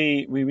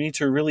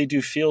really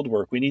do field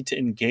work. We need to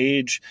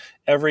engage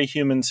every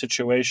human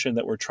situation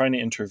that we're trying to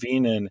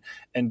intervene in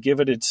and give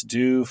it its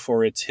due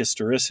for its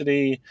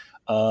historicity,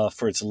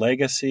 for its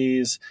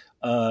legacies,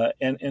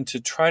 and to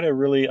try to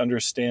really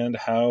understand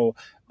how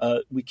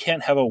we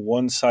can't have a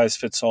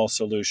one-size-fits-all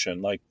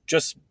solution, like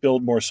just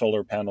build more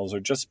solar panels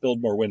or just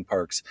build more wind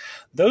parks.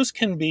 Those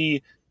can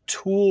be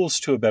tools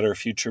to a better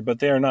future, but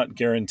they are not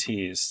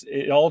guarantees.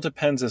 It all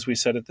depends, as we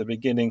said at the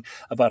beginning,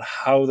 about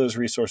how those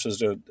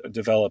resources are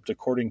developed,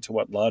 according to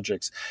what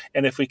logics.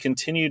 And if we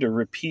continue to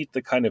repeat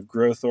the kind of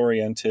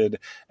growth-oriented,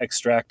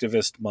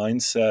 extractivist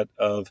mindset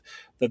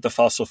that the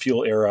fossil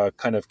fuel era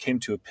kind of came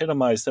to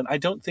epitomize, then I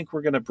don't think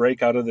we're going to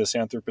break out of this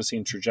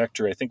Anthropocene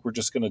trajectory. I think we're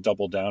just going to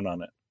double down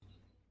on it.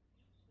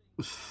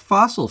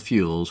 Fossil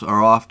fuels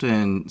are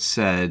often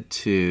said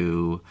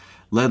to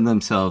lend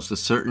themselves to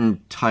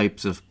certain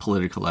types of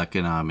political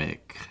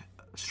economic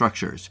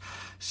structures.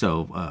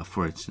 So,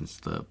 for instance,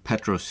 the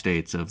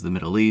petrostates of the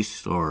Middle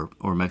East or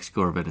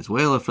Mexico or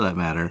Venezuela, for that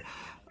matter,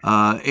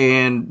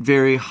 and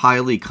very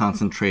highly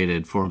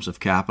concentrated forms of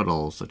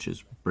capital, such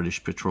as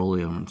British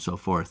Petroleum and so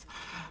forth.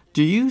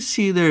 Do you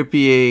see there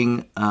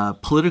being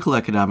political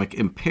economic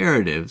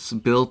imperatives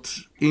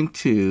built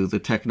into the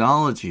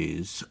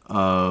technologies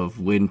of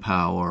wind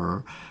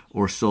power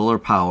or solar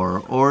power,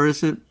 or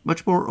is it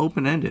much more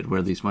open-ended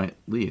where these might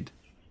lead?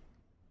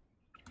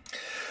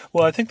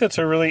 Well, I think that's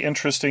a really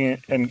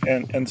interesting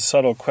and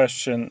subtle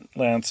question,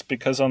 Lance,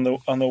 because on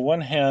the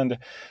one hand,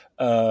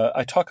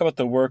 I talk about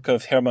the work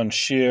of Hermann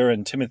Scheer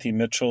and Timothy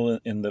Mitchell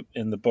in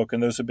the book,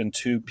 and those have been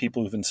two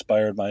people who've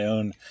inspired my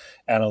own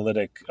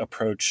analytic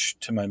approach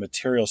to my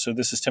material. So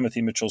this is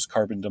Timothy Mitchell's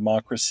Carbon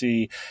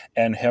Democracy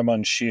and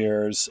Hermann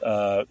Scheer's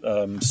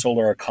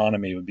Solar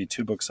Economy would be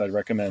two books I'd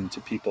recommend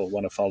to people who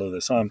want to follow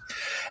this on.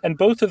 And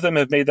both of them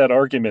have made that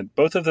argument.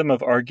 Both of them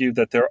have argued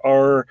that there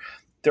are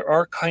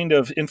kind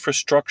of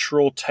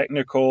infrastructural,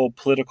 technical,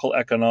 political,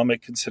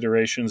 economic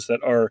considerations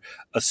that are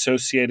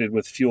associated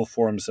with fuel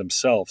forms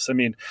themselves. I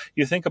mean,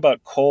 you think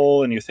about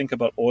coal and you think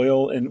about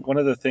oil, and one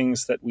of the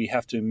things that we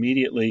have to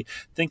immediately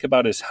think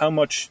about is how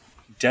much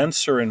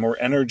denser and more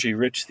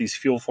energy-rich these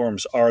fuel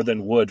forms are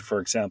than wood, for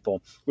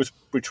example,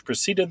 which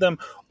preceded them,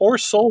 or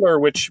solar,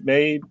 which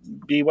may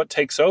be what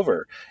takes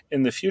over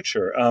in the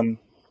future.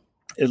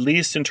 At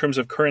least in terms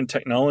of current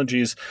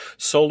technologies,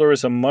 solar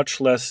is a much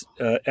less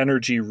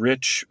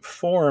energy-rich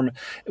form,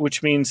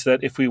 which means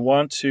that if we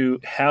want to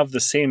have the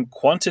same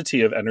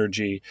quantity of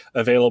energy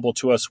available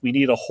to us, we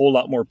need a whole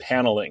lot more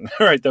paneling,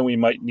 right, than we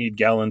might need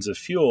gallons of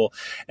fuel.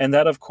 And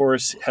that, of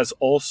course, has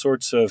all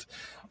sorts of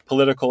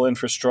political,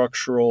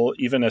 infrastructural,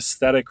 even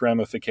aesthetic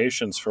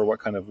ramifications for what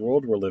kind of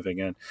world we're living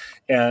in.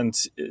 And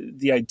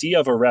the idea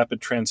of a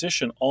rapid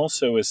transition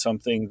also is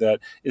something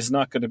that is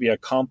not going to be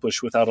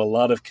accomplished without a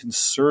lot of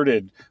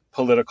concerted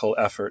political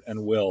effort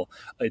and will.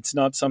 It's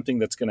not something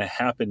that's going to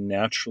happen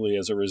naturally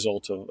as a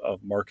result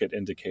of market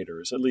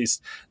indicators, at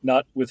least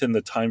not within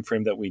the time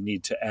frame that we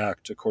need to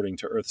act, according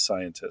to earth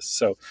scientists.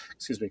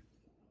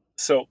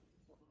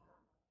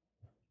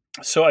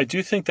 So I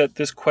do think that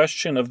this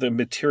question of the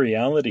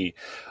materiality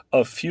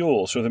of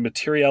fuels or the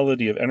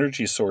materiality of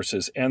energy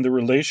sources and the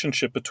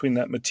relationship between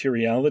that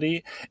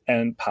materiality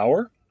and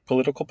power,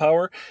 political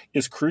power,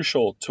 is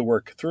crucial to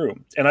work through.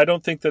 And I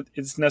don't think that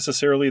it's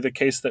necessarily the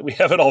case that we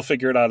have it all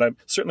figured out. I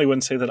certainly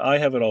wouldn't say that I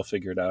have it all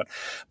figured out.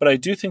 But I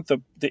do think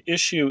the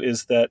issue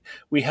is that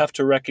we have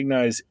to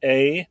recognize,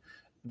 A,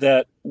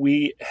 that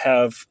we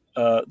have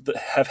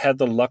had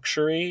the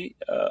luxury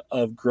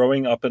of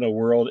growing up in a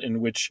world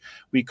in which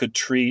we could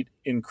treat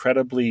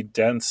incredibly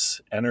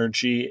dense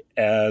energy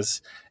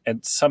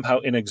and somehow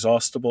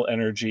inexhaustible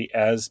energy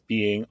as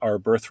being our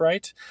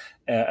birthright.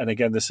 And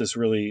again, this is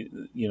really,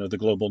 the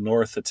global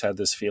north that's had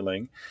this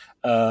feeling.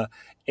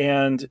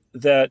 And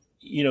that,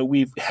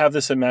 we have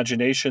this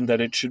imagination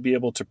that it should be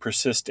able to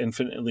persist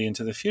infinitely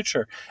into the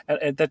future.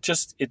 And that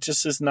it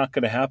just is not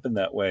going to happen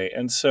that way.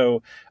 And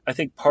so I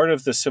think part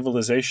of the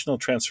civilizational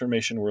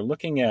transformation we're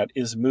looking at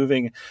is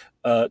moving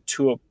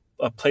to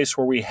a place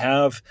where we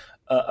have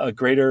a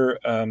greater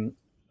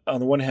on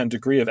the one hand,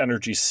 degree of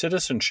energy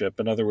citizenship,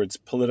 in other words,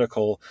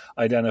 political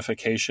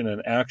identification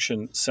and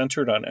action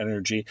centered on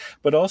energy,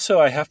 but also,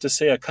 I have to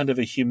say, a kind of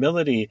a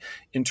humility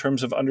in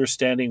terms of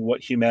understanding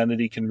what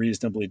humanity can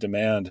reasonably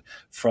demand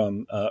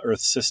from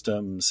Earth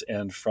systems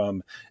and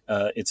from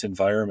its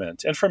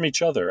environment and from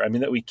each other. I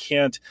mean, that we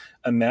can't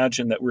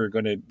imagine that we're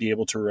going to be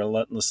able to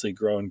relentlessly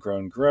grow and grow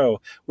and grow.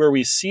 Where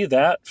we see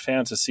that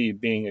fantasy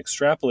being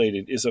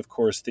extrapolated is, of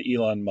course, the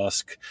Elon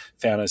Musk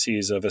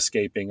fantasies of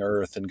escaping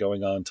Earth and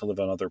going on to live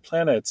on other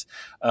planets.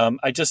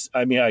 I just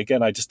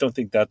don't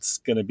think that's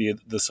going to be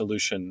the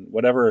solution.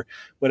 Whatever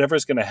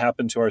is going to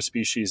happen to our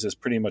species is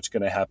pretty much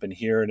going to happen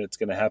here, and it's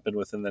going to happen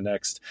within the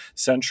next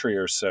century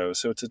or so.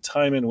 So it's a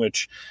time in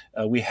which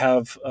we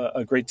have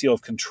a great deal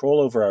of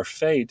control over our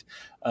fate,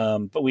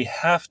 but we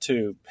have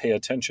to pay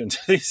attention to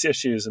these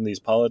issues and these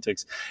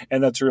politics.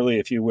 And that's really,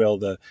 if you will,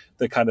 the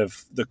kind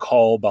of the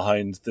call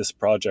behind this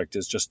project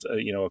is just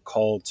a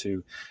call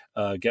to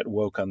get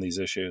woke on these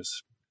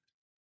issues.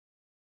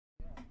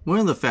 One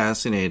of the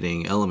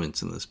fascinating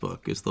elements in this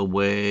book is the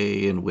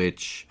way in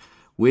which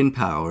wind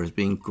power is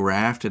being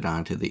grafted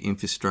onto the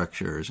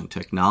infrastructures and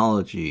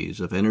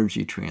technologies of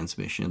energy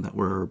transmission that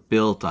were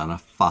built on a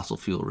fossil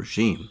fuel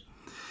regime.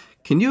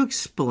 Can you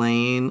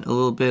explain a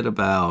little bit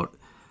about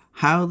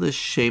how this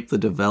shaped the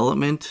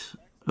development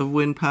of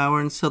wind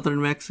power in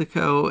southern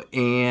Mexico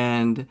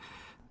and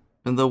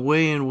the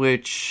way in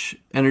which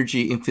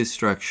energy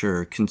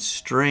infrastructure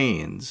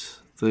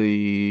constrains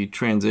the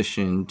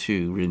transition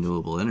to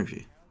renewable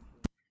energy?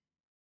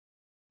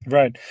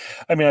 Right.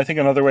 I mean, I think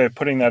another way of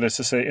putting that is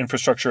to say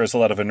infrastructure has a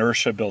lot of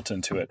inertia built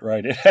into it,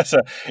 right?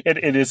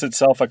 It is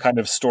itself a kind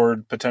of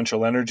stored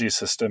potential energy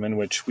system in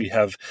which we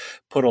have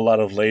put a lot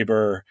of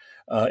labor,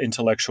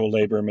 intellectual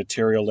labor,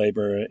 material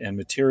labor, and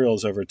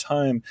materials over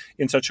time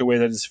in such a way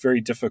that it's very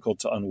difficult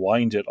to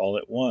unwind it all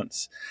at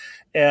once.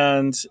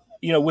 And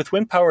with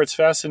wind power, it's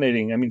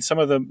fascinating. I mean, some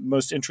of the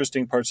most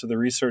interesting parts of the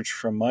research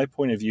from my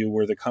point of view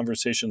were the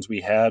conversations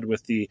we had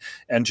with the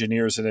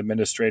engineers and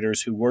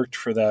administrators who worked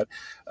for that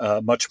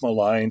much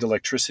maligned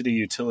electricity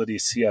utility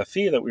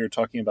CFE that we were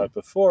talking about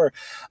before.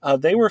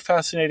 They were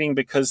fascinating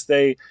because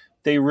they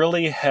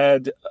really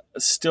had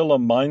still a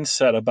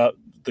mindset about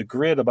the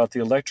grid, about the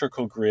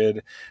electrical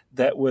grid,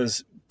 that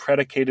was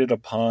predicated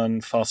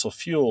upon fossil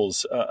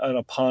fuels and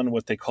upon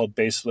what they called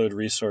baseload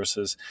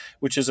resources,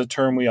 which is a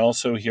term we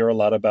also hear a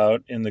lot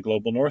about in the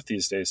global north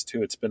these days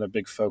too. It's been a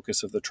big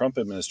focus of the Trump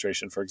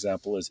administration, for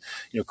example, is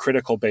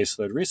critical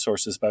baseload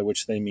resources, by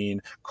which they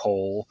mean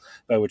coal,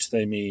 by which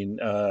they mean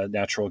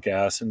natural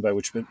gas, and by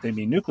which they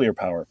mean nuclear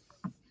power.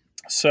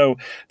 So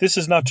this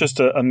is not just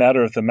a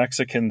matter of the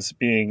Mexicans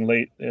being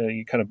late,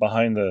 kind of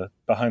behind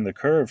the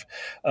curve.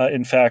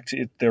 In fact,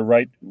 they're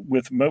right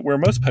with where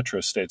most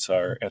petrostates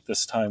are at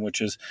this time, which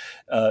is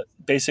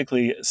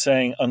basically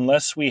saying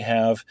unless we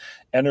have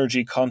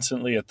energy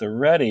constantly at the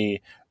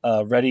ready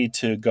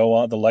to go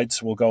on, the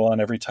lights will go on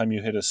every time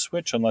you hit a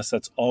switch. Unless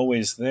that's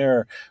always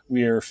there,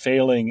 we are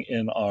failing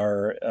in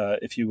our,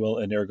 if you will,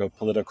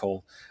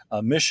 energo-political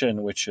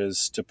mission, which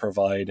is to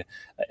provide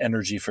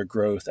energy for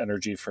growth,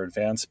 energy for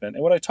advancement.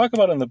 And what I talk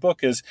about in the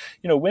book is,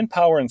 wind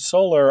power and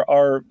solar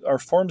are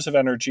forms of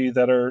energy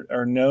that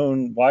are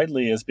known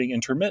widely as being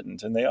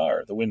intermittent, and they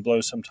are. The wind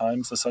blows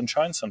sometimes, the sun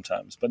shines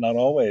sometimes, but not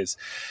always.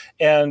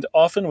 And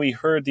often we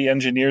heard the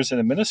engineers and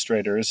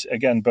administrators,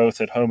 again,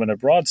 both at home and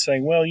abroad,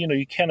 saying, well,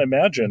 you can't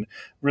imagine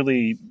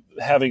really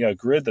having a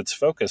grid that's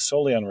focused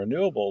solely on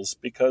renewables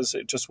because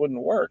it just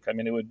wouldn't work. I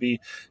mean, it would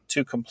be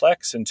too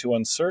complex and too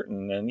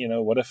uncertain. And,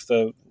 what if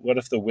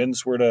the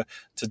winds were to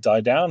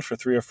die down for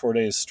 3 or 4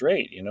 days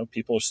straight?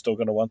 People are still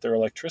going to want their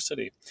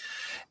electricity.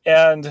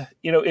 And,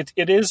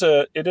 it is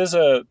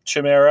a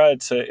chimera.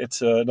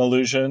 It's an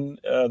illusion.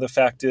 The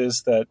fact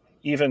is that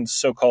even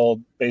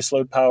so-called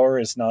baseload power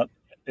is not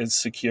as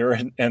secure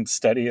and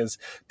steady as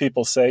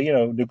people say.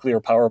 Nuclear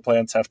power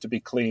plants have to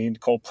be cleaned,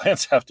 coal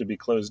plants have to be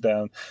closed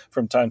down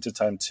from time to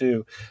time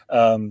too,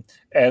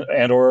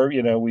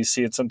 or we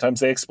see it sometimes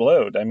they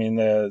explode. I mean,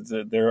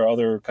 there are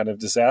other kind of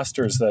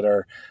disasters that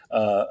are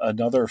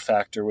another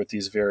factor with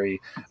these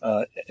very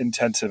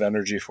intensive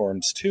energy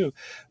forms too,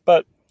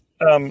 but.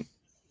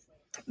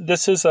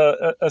 This is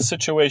a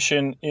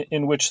situation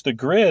in which the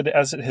grid,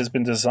 as it has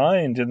been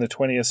designed in the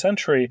 20th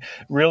century,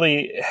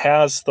 really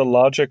has the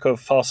logic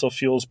of fossil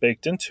fuels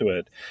baked into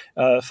it,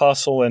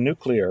 fossil and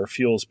nuclear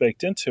fuels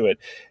baked into it.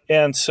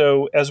 And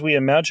so as we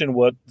imagine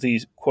what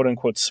the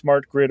quote-unquote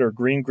smart grid or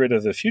green grid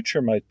of the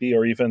future might be,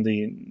 or even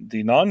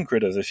the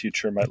non-grid of the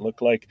future might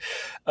look like,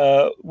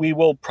 we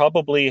will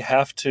probably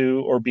have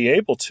to or be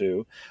able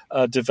to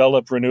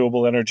develop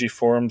renewable energy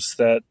forms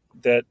that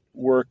that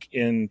work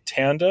in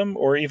tandem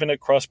or even at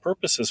cross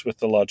purposes with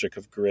the logic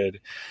of grid.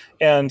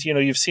 And,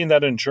 you've seen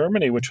that in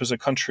Germany, which was a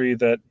country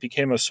that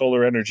became a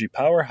solar energy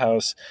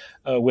powerhouse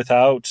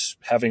without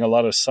having a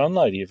lot of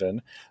sunlight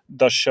even,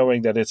 thus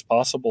showing that it's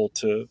possible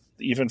to,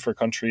 even for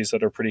countries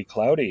that are pretty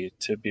cloudy,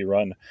 to be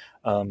run,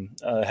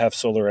 have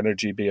solar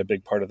energy be a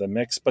big part of the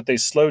mix. But they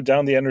slowed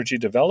down the energy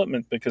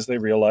development because they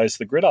realized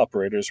the grid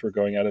operators were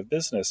going out of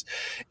business.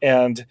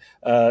 And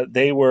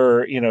they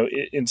were,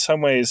 in some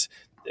ways,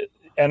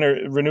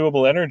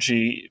 renewable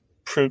energy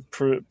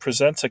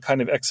presents a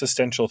kind of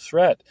existential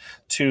threat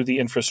to the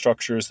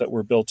infrastructures that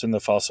were built in the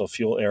fossil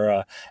fuel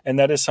era. And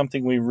that is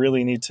something we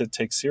really need to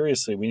take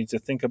seriously. We need to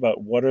think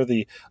about what are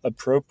the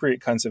appropriate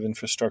kinds of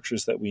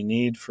infrastructures that we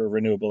need for a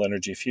renewable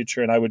energy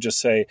future. And I would just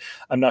say,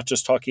 I'm not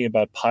just talking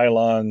about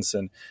pylons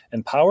and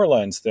power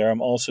lines there.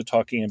 I'm also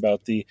talking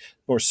about the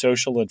more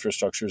social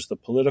infrastructures, the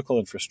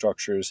political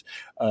infrastructures.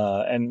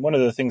 And one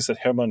of the things that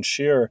Hermann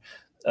Schier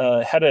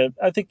had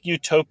I think,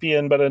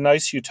 utopian, but a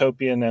nice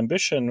utopian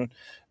ambition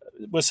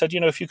was said,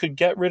 if you could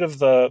get rid of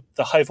the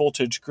high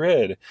voltage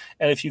grid,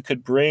 and if you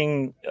could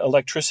bring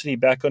electricity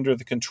back under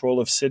the control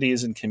of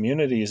cities and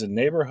communities and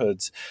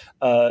neighborhoods,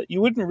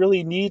 you wouldn't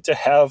really need to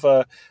have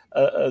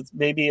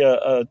maybe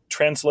a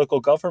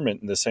translocal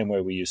government in the same way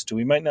we used to.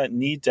 We might not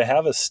need to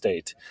have a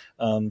state.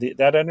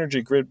 That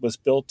energy grid was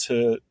built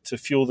to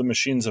fuel the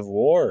machines of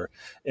war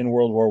in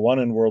World War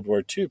I and World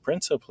War II,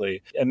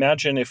 principally.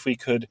 Imagine if we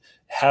could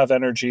have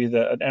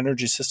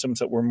energy systems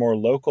that were more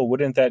local.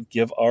 Wouldn't that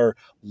give our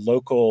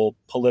local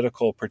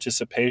political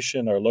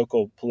participation, our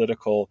local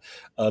political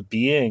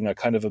being, a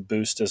kind of a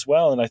boost as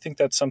well? And I think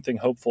that's something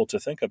hopeful to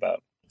think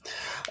about.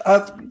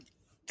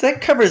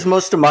 That covers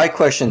most of my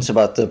questions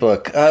about the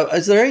book.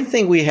 Is there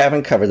anything we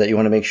haven't covered that you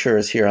want to make sure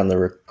is here on the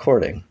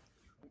recording?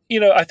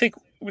 I think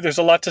there's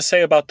a lot to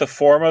say about the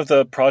form of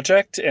the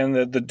project and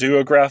the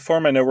duograph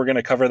form. I know we're going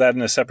to cover that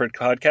in a separate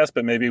podcast,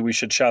 but maybe we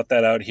should shout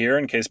that out here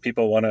in case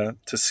people want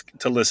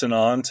to listen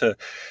on to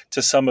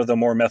some of the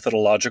more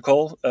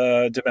methodological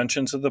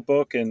dimensions of the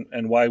book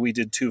and why we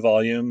did two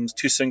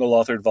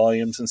single-authored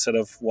volumes instead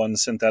of one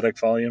synthetic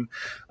volume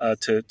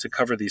to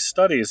cover these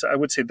studies. I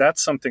would say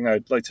that's something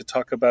I'd like to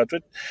talk about.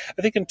 But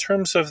I think in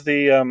terms of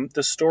the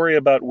story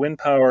about wind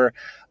power,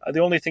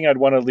 the only thing I'd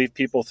want to leave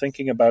people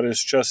thinking about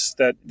is just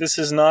that this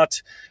is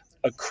not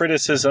a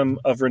criticism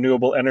of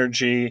renewable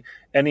energy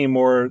any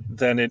more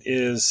than it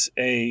is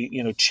a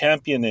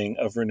championing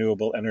of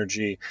renewable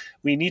energy.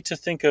 We need to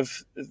think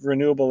of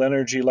renewable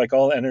energy, like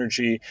all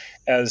energy,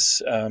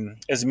 as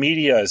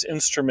media, as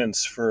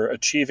instruments for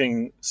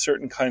achieving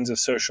certain kinds of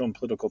social and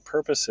political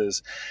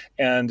purposes.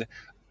 And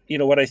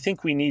what I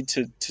think we need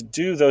to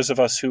do, those of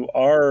us who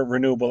are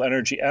renewable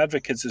energy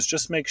advocates, is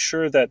just make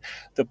sure that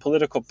the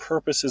political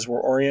purposes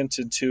we're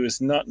oriented to is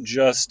not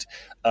just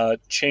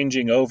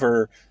changing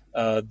over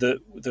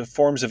the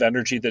forms of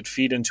energy that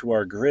feed into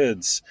our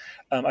grids.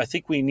 I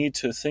think we need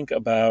to think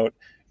about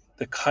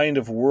the kind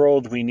of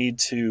world we need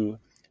to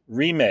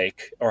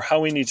remake, or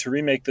how we need to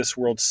remake this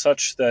world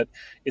such that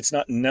it's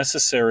not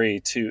necessary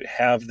to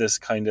have this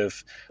kind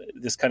of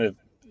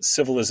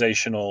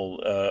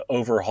civilizational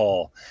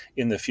overhaul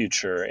in the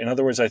future. In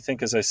other words, I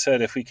think, as I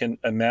said, if we can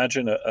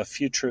imagine a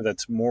future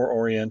that's more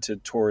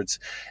oriented towards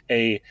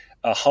a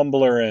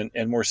humbler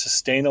and more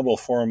sustainable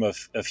form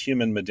of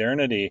human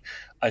modernity,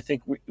 I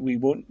think we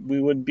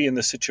wouldn't be in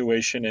the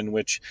situation in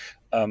which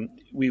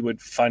we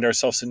would find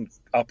ourselves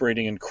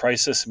operating in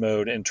crisis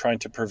mode and trying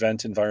to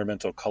prevent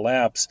environmental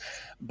collapse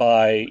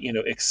by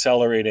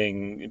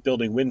accelerating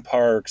building wind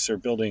parks or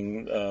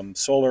building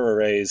solar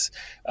arrays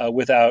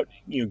without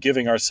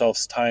giving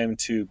ourselves time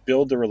to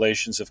build the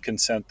relations of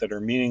consent that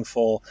are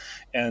meaningful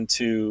and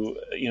to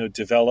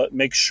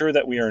make sure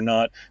that we are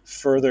not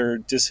further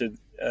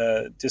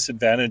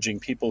disadvantaging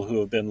people who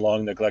have been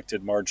long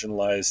neglected,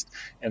 marginalized,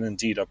 and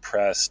indeed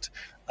oppressed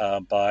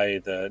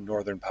by the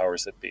northern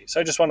powers that be. So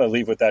I just want to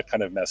leave with that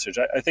kind of message.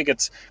 I think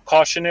it's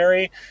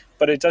cautionary,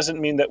 but it doesn't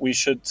mean that we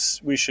should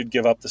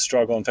give up the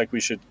struggle. In fact,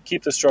 we should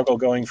keep the struggle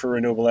going for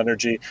renewable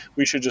energy.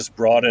 We should just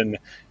broaden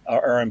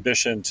our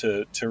ambition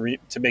to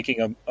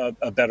making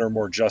a better,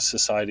 more just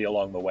society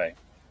along the way.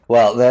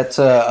 Well, that's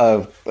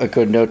a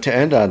good note to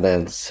end on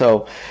then.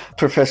 So,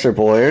 Professor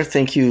Boyer,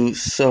 thank you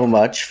so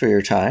much for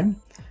your time.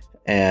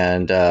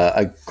 And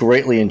I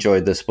greatly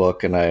enjoyed this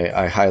book, and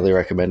I highly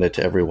recommend it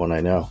to everyone I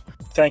know.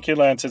 Thank you,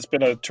 Lance. It's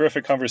been a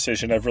terrific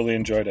conversation. I've really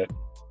enjoyed it.